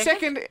 is he He's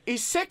second?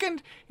 He's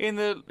second in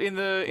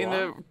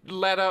the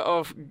ladder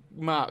of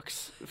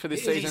marks for this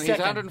Is he season. He's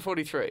second?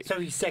 143.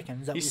 So he's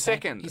second. Is that what He's you're saying?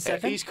 second. He's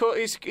second.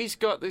 He's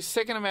got the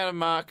second amount of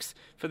marks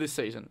for this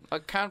season. I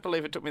can't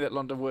believe it took me that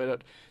long to word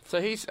it. So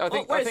he's. I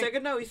think. Wait a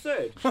second, no, he's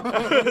third. Hang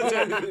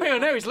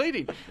on, now he's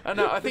leading.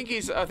 No, I think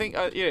he's. I think.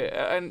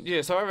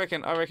 So I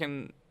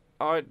reckon.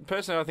 I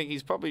personally, I think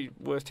he's probably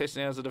worth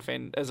testing out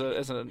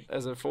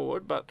as a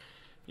forward, but.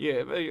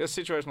 Yeah, a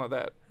situation like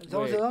that. As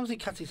long as he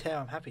cuts his hair,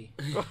 I'm happy.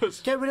 where-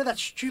 Get rid of that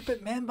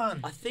stupid man bun.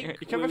 I think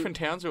you come back from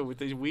Townsville with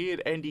these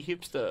weird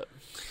anti-hipster.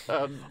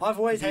 I've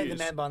always hated the views.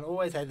 man bun.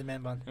 Always hated the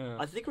man bun. Yeah.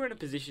 I think we're in a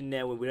position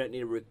now where we don't need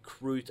to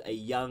recruit a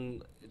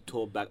young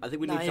tall back. I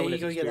think we need No, someone you're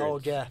that's going to get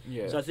old, experienced.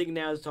 yeah. Yeah. So I think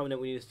now is the time that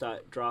we need to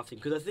start drafting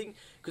because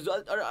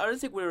I don't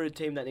think we're a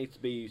team that needs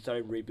to be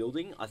starting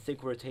rebuilding. I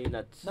think we're a team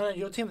that's. No,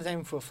 your team is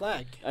aiming for a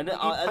flag. And You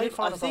I played think,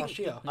 finals last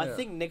year. I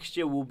think next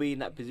year we'll be in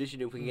that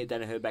position if we can get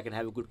Danaher back and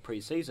have a good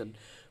pre-season.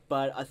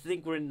 But I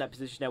think we're in that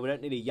position now. We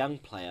don't need a young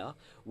player.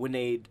 We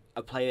need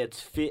a player that's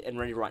fit and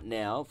ready right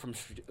now from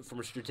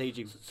a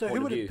strategic So point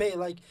who would of it view. be?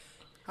 Like,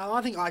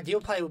 I think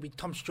ideal player would be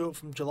Tom Stewart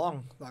from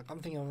Geelong. Like I'm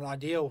thinking of an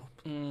ideal.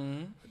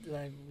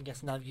 I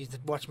guess none of you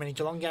watch many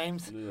Geelong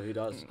games. Who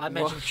does? I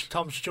mentioned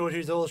Tom Stewart,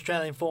 who's all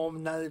Australian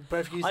form. No,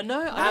 both of you. I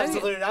know.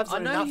 Absolute I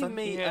know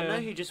nothing. I know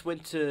he just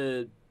went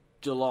to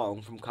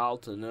Geelong from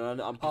Carlton,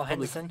 and I'm probably,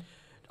 Henderson.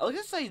 I was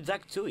gonna say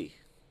Zach Tui.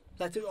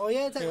 Zach,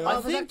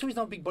 I think Tui's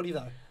not a big body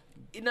though.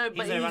 You know,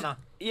 but He's a runner.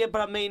 Yeah,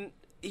 but I mean,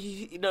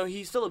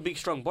 he's still a big,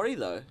 strong body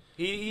though.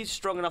 He's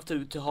strong enough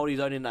to hold his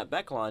own in that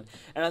back line,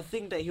 and I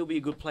think that he'll be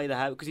a good player to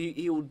have because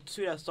he will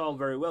suit our style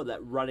very well. That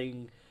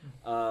running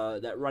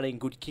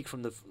good kick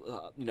from the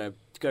to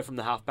go from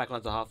the half back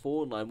line to half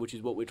forward line, which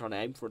is what we're trying to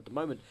aim for at the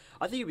moment.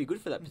 I think he'll be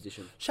good for that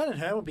position. Shannon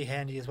Hearn would be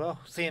handy as well.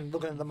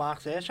 Looking at the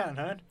marks there, Shannon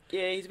Hearn.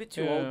 Yeah, he's a bit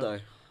too old though.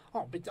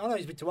 Oh, I know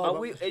he's a bit too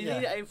old. You need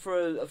to aim for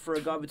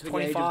a guy between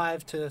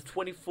 25 the age of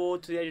 24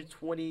 to the age of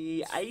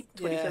 28,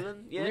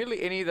 27. Yeah.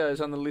 Really, any of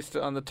those on the list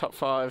on the top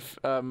 5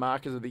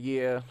 markers of the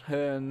year,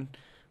 Hearn,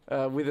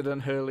 Witherden,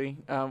 Hurley,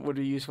 would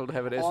be useful to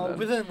have at Essendon.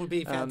 Witherden would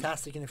be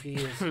fantastic in a few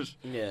years.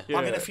 Yeah.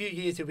 Like in a few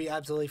years, he'll be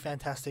absolutely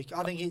fantastic.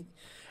 I think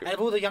out of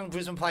all the young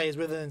Brisbane players,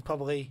 Witherden's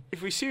probably.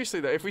 If we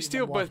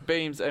steal both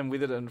Beams and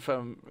Witherden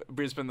from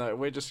Brisbane,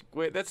 though,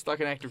 that's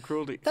like an act of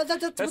cruelty. That's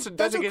against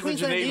what the Queensland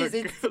Geneva is.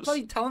 It's a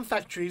bloody talent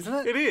factory, isn't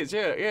it? It is,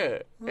 yeah.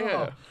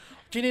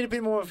 Do you need a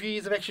bit more, a few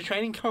years of extra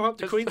training? Go up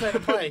to Queensland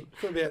and play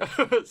for a bit.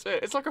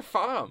 It's like a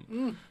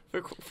farm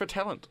for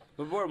talent.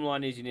 The bottom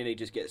line is you need to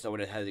just get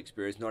someone that has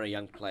experience, not a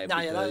young player. No,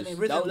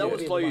 that will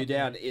slow you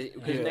down.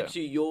 Because Yeah. next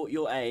year,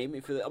 your aim,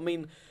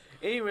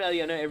 in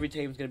reality, I know every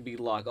team's going to be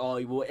like,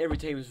 every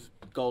team's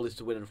goal is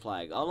to win a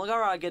flag. I'm like, all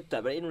right, I get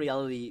that. But in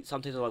reality,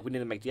 some teams are like, we need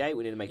to make the 8,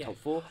 we need to make top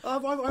 4. I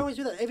always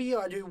do that. Every year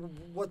I do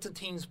what's the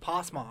team's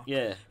pass mark.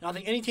 Yeah. And I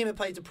think any team that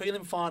plays the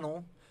prelim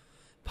final,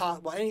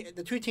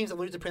 the two teams that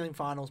lose the prelim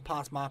finals,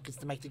 pass mark is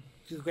to make the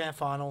grand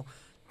final.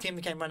 The team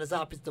that came runners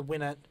up is to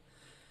win it.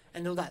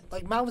 And all that.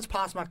 Like Melbourne's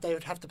pass mark, they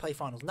would have to play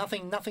finals.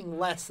 Nothing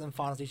less than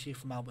finals this year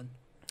for Melbourne.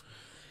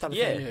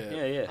 Yeah.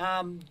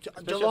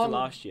 Geelong,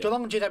 last year.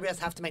 Geelong and GWS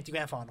have to make the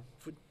grand final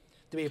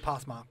to be a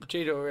pass mark.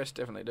 GWS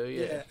definitely do,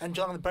 yeah. And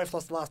Geelong have both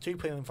lost the last 2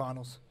 prelim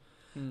finals.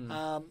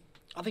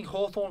 I think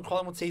Hawthorn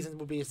Collingwood season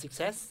would be a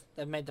success.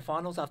 They've made the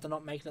finals after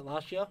not making it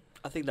last year.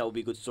 I think that would be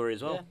a good story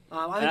as well.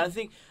 Yeah. I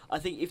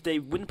think if they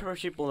win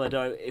premiership or they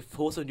don't, if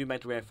Hawthorn do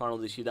make the grand final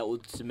this year, that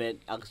would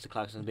cement Alistair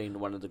Clarkson being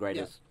one of the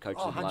greatest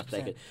coaches in the last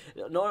decade.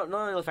 Not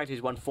only the fact that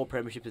he's won 4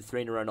 premierships and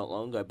 3 in a row not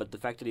long ago, but the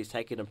fact that he's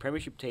taken a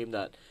premiership team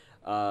that,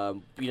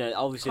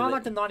 obviously... Kind of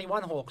like the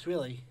 91 Hawks,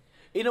 really.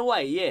 In a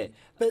way, yeah.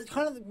 But it's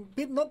kind of a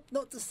bit not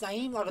the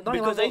same. Like a 91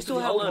 because they Hawks still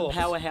was had a the lot of old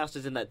Hawks.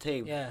 powerhouses in that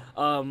team. Yeah.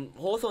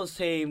 Hawthorn's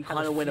team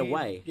kind of went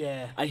away.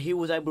 Yeah. And he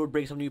was able to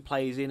bring some new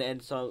players in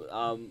and some,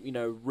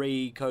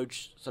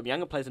 re-coach some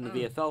younger players in the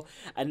VFL.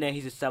 And now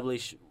he's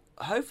established,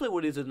 hopefully,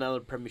 what is another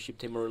premiership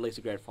team or at least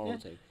a grand final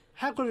team.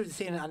 How good have you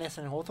seen an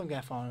Essendon Hawthorn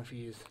grand final in a few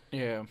years?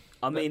 Yeah.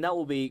 I mean, that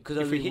will be, because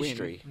of the we win.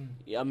 history.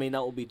 Yeah, I mean, that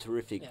will be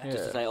terrific. Yeah.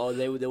 Just to say,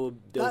 there were That was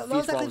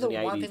fierce actually rivals the in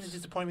the one 80s. thing that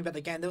disappointed me about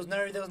the game. There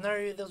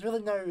was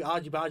really no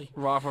argy-bargy.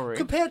 Rivalry.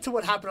 Compared to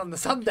what happened on the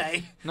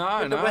Sunday.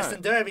 No. The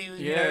Western Derby,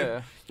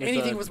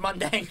 anything a- was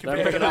mundane.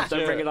 Don't bring it up.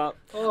 Don't bring it up.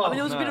 Oh, I mean,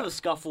 there was a bit no. of a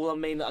scuffle. I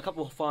mean, a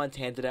couple of fines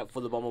handed out for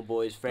the Bomber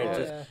boys.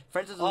 Francis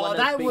is the Oh, one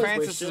that that's been was-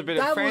 Francis is a bit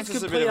That of was Francis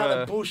is a complete bit of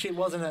other a bullshit,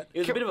 wasn't it? It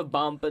was a bit of a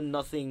bump and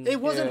nothing. It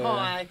wasn't Yeah.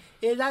 high.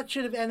 Yeah, that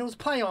should have, and it was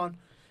play on.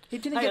 He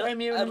didn't Hey, get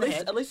O'Meara in the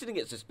head. at least he didn't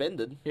get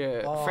suspended.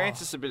 yeah. Oh.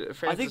 Francis a bit.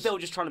 I think they were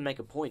just trying to make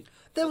a point.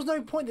 There was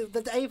no point.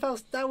 The AFL,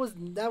 that was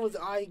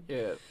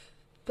Yeah.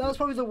 That was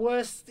probably the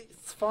worst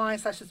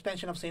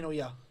fine/suspension I've seen all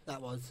year.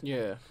 That was.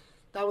 Yeah.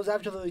 That was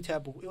absolutely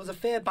terrible. It was a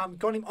fair bump.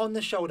 Got him on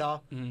the shoulder.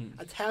 Mm.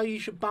 That's how you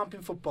should bump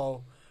in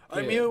football.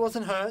 Yeah. O'Meara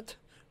wasn't hurt.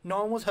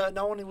 No one was hurt.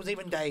 No one was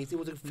even dazed. It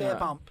was a fair No.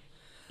 bump.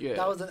 Yeah.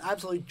 That was an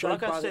absolute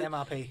joke Like I by the said-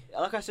 MRP.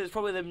 Like I said, it's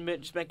probably them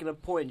just making a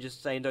point and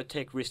just saying don't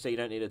take risks that you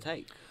don't need to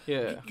take.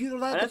 Yeah. You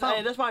allowed And the that's, bump.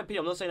 and that's my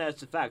opinion. I'm not saying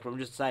that's a fact, but I'm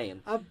just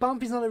saying. A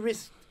bump is not a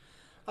risk.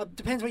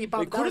 Depends what you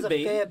bump. It That could was a have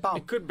been. fair It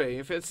bump. could be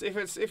if it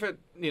hits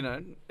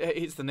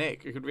the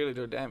neck, it could really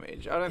do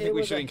damage. I don't It think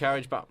we was should a-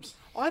 encourage bumps.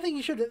 I think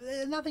you should.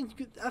 Nothing's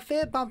good. A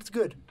fair bump's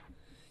good.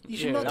 You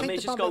should Yeah. not I take mean,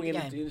 it's the just bump going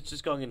out the game. in. It's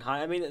just going in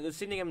high. I mean, the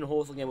Sydney and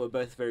Hawthorn game were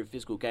both very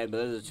physical games, but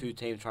those are 2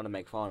 teams trying to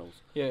make finals.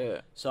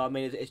 Yeah. So I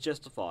mean, it's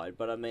justified.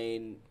 But I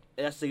mean,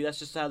 that's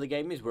just how the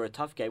game is. We're a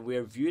tough game.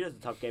 We're viewed as a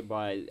tough game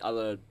by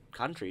other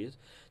countries.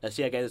 They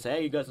see our game and say,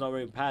 "Hey, you guys are not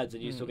wearing pads,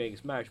 and you're still getting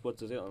smashed.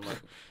 What's this?" I'm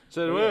like,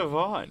 So we're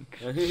fine.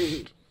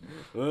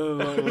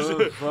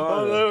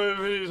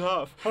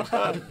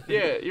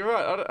 Yeah, you're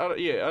right.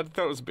 I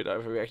thought it was a bit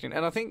overreacting,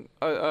 and I think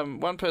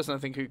one person I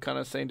think who kind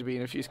of seemed to be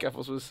in a few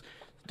scuffles was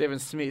Devon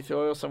Smith, who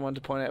I also wanted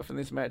to point out from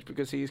this match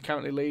because he's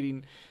currently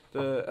leading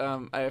the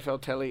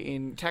AFL tally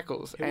in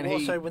tackles, He'll and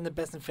also win the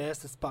best and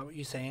fairest, despite what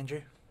you say,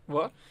 Andrew.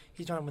 what?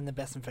 He's trying to win the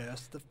best and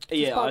fairest.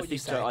 Yeah, despite I what you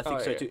think say. so. I think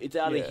Oh, so yeah. too. It's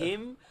either Yeah.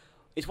 him.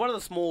 It's one of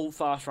the small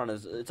fast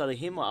runners. It's either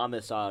him or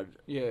Ahmed Saad.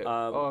 Yeah,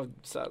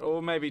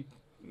 or maybe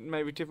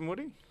Tipping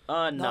Woody.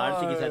 No, I don't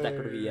think he's had that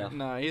good of a year.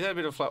 No, he's had a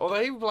bit of flat.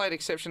 Although he played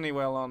exceptionally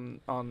well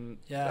on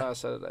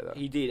Saturday, though.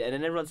 He did, and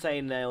then everyone's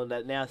saying now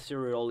that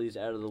Sirioli's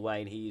out of the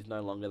way and he is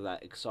no longer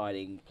that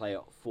exciting player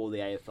for the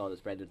AFL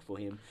that's branded for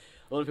him.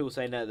 A lot of people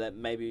saying that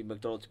maybe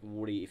McDonald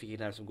Woody, if he can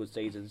have some good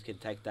seasons, can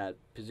take that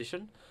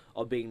position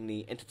of being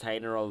the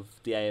entertainer of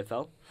the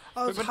AFL.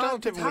 Oh, it's But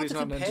hard, Donald it's hard Tippewoody's to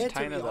not an compare to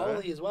entertainer, though.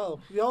 Rioli as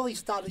well. Rioli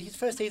started his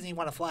first season. He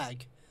won a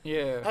flag.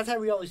 Yeah. That's how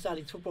Rioli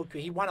started his football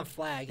career. He won a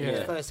flag in his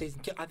Yeah. first season.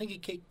 I think he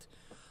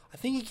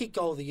kicked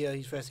goal of the year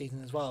his first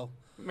season as well.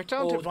 Or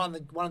McDonald was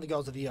one of the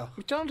goals of the year.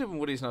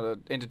 Tippenwoody's not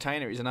an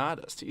entertainer. He's an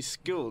artist. He's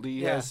skilled.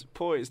 He Yeah. has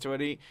poise to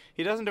it.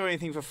 He doesn't do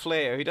anything for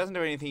flair. He doesn't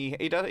do anything.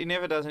 He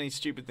never does any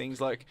stupid things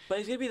like But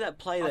he's going to be that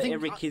player I that think-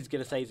 every kid's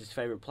going to say is his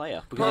favourite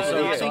player because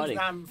Probably, he's so yeah.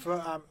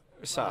 exciting.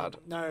 Assad.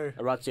 No.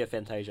 Arazia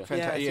Fantasia.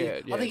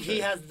 I think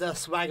he has the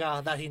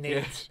swagger that he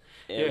needs.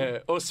 Yeah.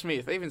 Or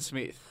Smith. Even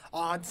Smith.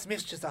 Oh,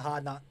 Smith's just a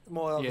hard nut.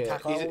 More of Yeah, a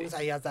tackler. I he's a- wouldn't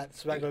say he has that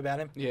swagger about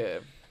him. Yeah.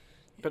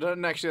 But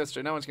actually, that's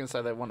true. No one's going to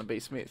say they want to be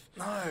Smith.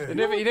 No. You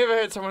never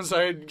heard someone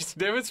say,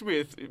 Devin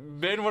Smith,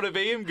 men want to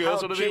be him,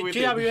 girls want to be with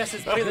him.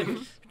 GWS's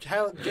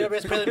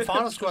GWS prelim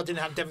final squad didn't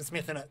have Devin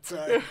Smith in it.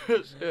 So.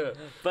 Yeah.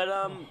 But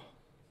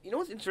you know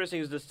what's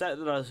interesting is the stat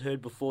that I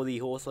heard before the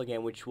Hawthorn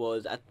game, which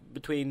was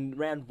between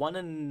round 1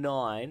 and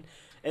 9,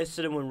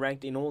 Essendon were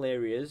ranked in all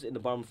areas in the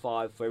bottom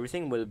 5 for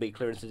everything, whether it be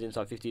clearances,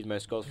 inside 50s,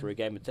 most goals for a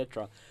game,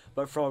 etc.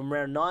 But from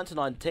round 9 to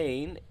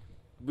 19,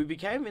 we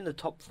became in the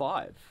top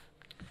 5.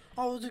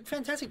 Oh, it was a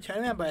fantastic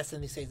turnaround by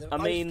Essendon this season. I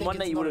just mean, think one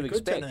that it's you not would a have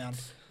good expected.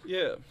 turnaround.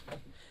 Yeah.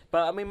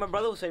 But I mean, my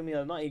brother was saying to me the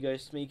other night, he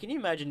goes to me, can you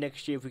imagine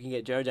next year if we can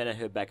get Joe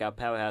Danaher back, our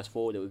powerhouse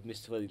forward that we've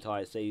missed for the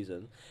entire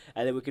season,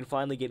 and then we can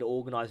finally get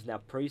organised in our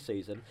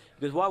pre-season?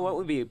 Because why won't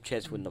we be a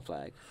chance to win the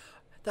flag?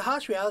 The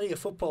harsh reality of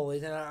football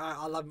is, and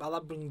I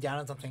love bringing down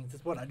on something.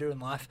 That's what I do in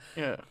life.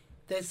 Yeah.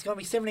 There's going to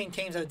be 17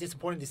 teams that are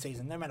disappointed this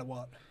season, no matter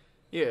what.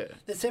 Yeah.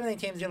 There's 17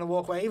 teams going to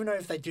walk away, even though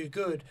if they do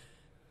good,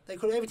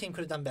 every team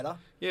could have done better.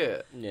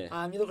 Yeah.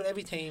 Yeah. You look at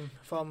every team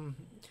from,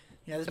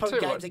 there's I'll probably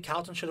tell you games that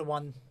Carlton should have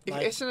won. If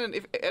like- Essendon,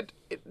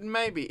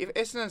 if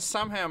Essendon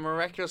somehow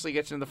miraculously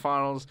gets into the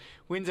finals,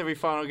 wins every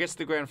final, gets to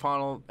the grand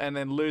final, and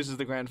then loses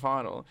the grand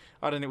final,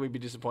 I don't think we'd be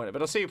disappointed.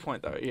 But I see your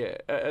point, though. Yeah,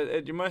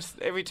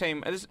 every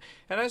team, and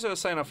as I was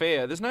saying off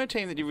air, there's no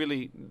team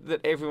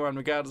that everyone,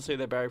 regardless of who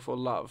they're barring for,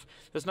 love.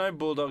 There's no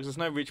Bulldogs, there's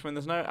no Richmond,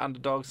 there's no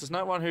underdogs, there's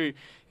no one who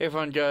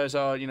everyone goes,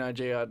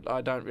 gee,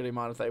 I don't really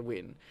mind if they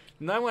win.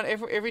 No one.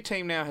 Every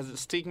team now has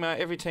its stigma.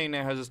 Every team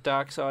now has its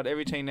dark side.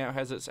 Every team now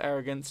has its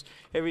arrogance.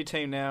 Every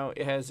team now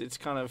has its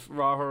kind of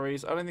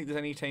rivalries. I don't think there's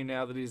any team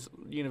now that is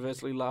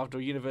universally loved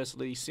or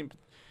universally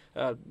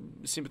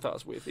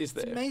sympathised with. Is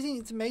there?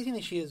 It's amazing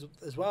this year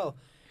as well.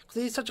 Because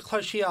it is such a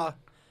close year,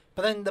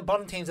 but then the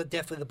bottom teams are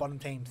definitely the bottom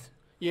teams.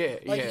 Yeah,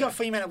 you got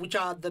Fremantle, which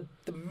are the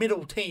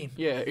middle team.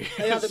 Yeah,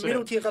 they are the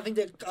middle tiers. I think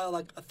they're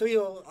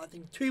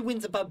 2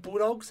 wins above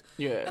Bulldogs.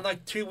 Yeah,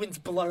 and 2 wins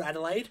below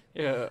Adelaide.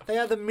 Yeah, they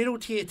are the middle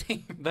tier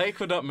team. They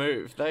could not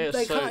move. They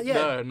can't.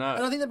 Yeah. No.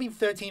 And I think they've been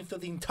 13th for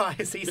the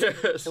entire season.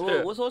 Yes,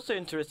 well, what's also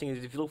interesting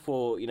is if you look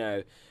for,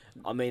 I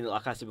mean,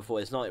 like I said before,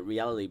 it's not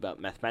reality,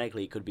 but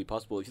mathematically it could be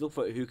possible. If you look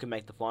for who can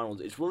make the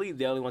finals, it's really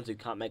the only ones who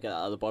can't make it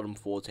are the bottom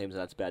 4 teams,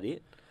 and that's about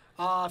it.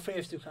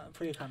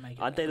 Freo can't make it.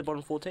 Aren't they the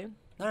bottom 4 team?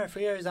 No,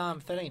 Freo's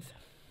 13th.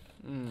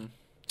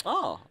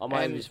 Oh, I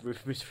might have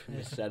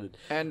misunderstood.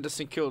 And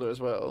St Kilda as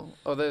well.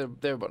 Oh,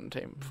 they're a bottom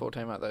team, 4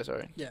 team, aren't they?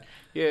 Sorry. Yeah.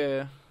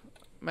 Yeah,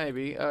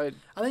 maybe. I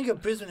think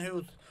of Brisbane,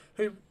 who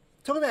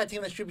talk about a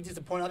team that should be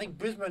disappointed. I think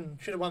Brisbane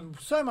should have won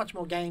so much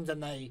more games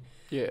than they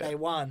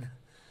won.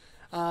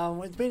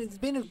 It's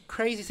been a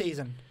crazy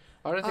season.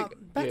 I don't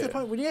think. Back to the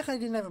point, we actually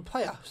didn't have a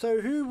player. So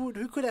who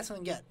could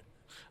Essendon get?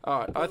 All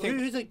right, I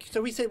think.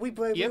 So we said we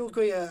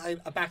agree a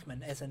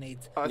backman Essendon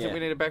needs. I think we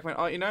need a backman.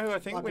 Oh, you know who I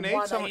think we need?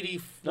 Someone.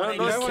 Not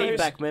key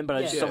backman,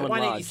 but just someone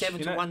 187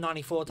 large. to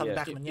 194 type of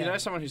backman. You know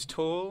someone who's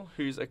tall,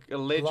 who's a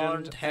legend,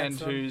 Blonde, and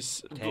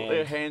who's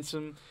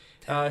handsome.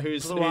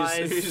 Who's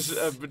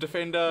a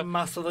defender,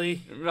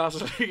 muscly,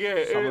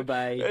 yeah, Summer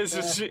Bay.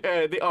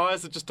 The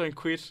eyes that just don't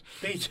quit.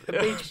 Beach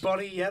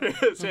body, yep.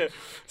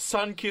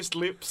 Sun-kissed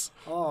lips.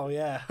 Oh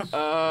yeah.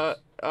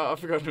 I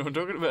forgot who I'm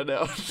talking about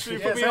now. You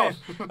put me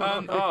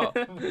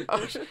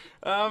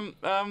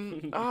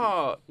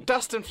off.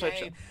 Dustin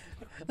Fletcher.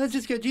 Let's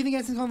just go. Do you think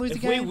Essendon's going to lose the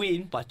if game? If we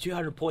win by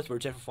 200 points, we're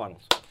in for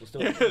finals. So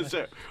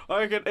I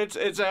reckon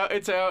it's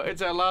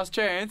our last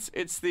chance.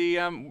 It's the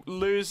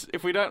lose.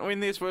 If we don't win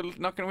this, we're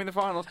not going to win the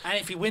finals. And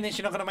if you win this,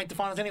 you're not going to make the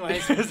finals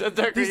anyways.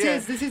 Exactly,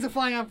 this is the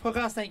Flying Up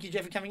podcast. Thank you,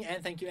 Jeff, for coming,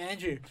 and thank you,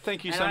 Andrew.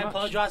 Thank you so much. I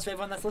apologise for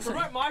everyone that's listening.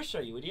 Promote my show,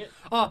 you idiot.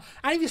 Oh,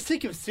 and if you're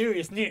sick of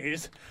serious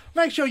news,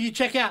 make sure you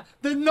check out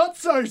the not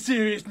so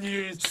serious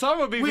news. Some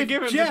would be with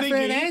forgiven Jeff the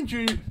thinking. and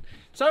Andrew.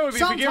 Some would be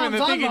forgiven the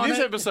Sometimes thinking I'm this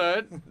on it.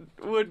 episode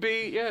would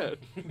be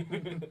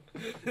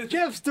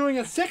Jeff's doing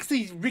a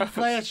sexy Ric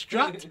Flair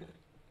strut.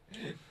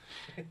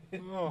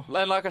 Oh.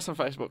 And like us on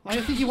Facebook. I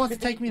think he wants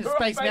to take me to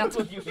Space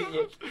Mountain.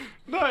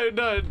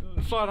 No,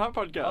 Flying Hunt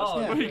Podcast.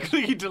 Oh, When you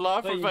click into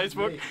live on Please,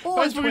 Facebook. please. Or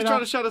on Facebook is Twitter. trying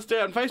to shut us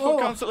down. Facebook Or-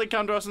 constantly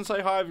come to us and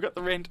say, hi, I've got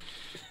the rent.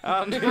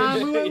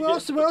 We're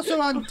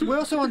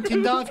also on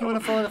Tinder. If you want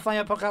to follow the Flying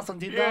Out Podcast on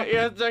Tinder.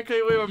 yeah,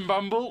 exactly. We're on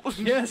Bumble.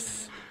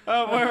 Yes. We're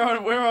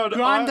on Grindr. We're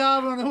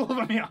on all of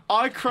them here.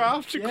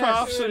 iCraft, Yes.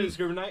 crafts Don't and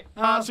discriminate.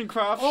 arts and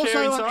crafts. Also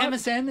sharing on site.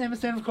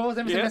 MSN of course.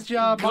 MSN Yeah.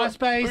 Messenger,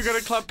 MySpace. We've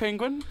got a Club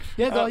Penguin.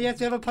 Yeah, Um, yes,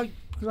 we have a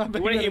You want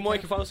to hear more? You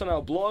can follow us on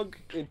our blog.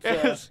 It's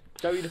Yes.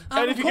 And if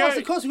of you course, go-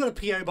 of course, we've got a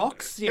PO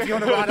box. If you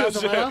want to write us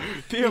a letter.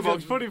 PO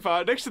Box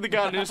 45, next to the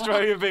Garden in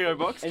Australia PO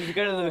Box. And if you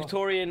go to the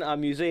Victorian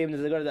Museum,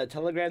 they've got that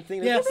telegram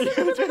thing. Yes.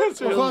 Of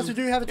course, we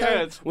do have a Yeah,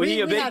 table. it's- We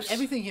hear We have beeps.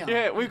 everything here.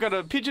 Yeah, we've got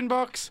a pigeon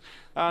box.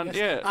 And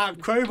yeah.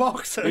 Crow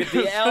box. With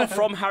the owl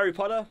from Harry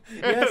Potter.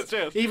 Yes,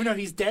 yes. Even though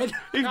he's dead.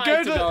 If No, go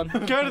it's gone.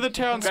 to the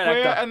town Great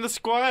square actor. and the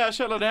squire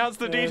shall announce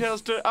the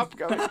details to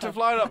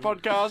Flying Up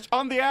Podcast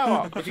on the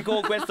hour. If you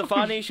call Gwen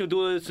Stefani, she'll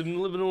do a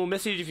subliminal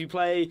message. If you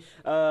play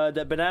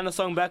that banana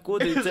song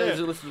backwards, it says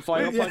you listen to the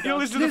Flying Up You'll Podcast.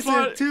 listen to the Listen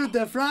flying. to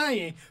the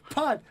flying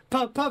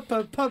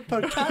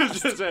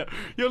podcast.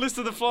 You'll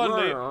listen to the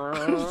flight.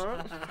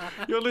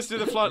 You'll listen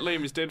to the flight.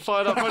 Liam is dead.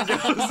 Flying Up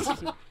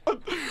Podcast.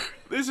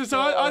 This is.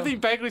 I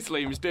think Bagley's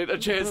Liam is dead. A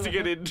chance to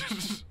get in.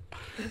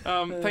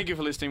 Thank you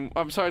for listening.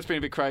 I'm sorry it's been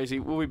a bit crazy.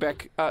 We'll be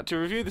back to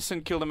review the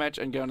St Kilda match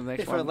and go on to the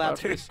next If one. we're allowed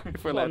after to. this,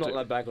 if we're Well, I'm allowed not to.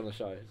 allowed back on the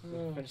show.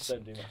 I just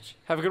don't do much.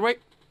 Have a good week.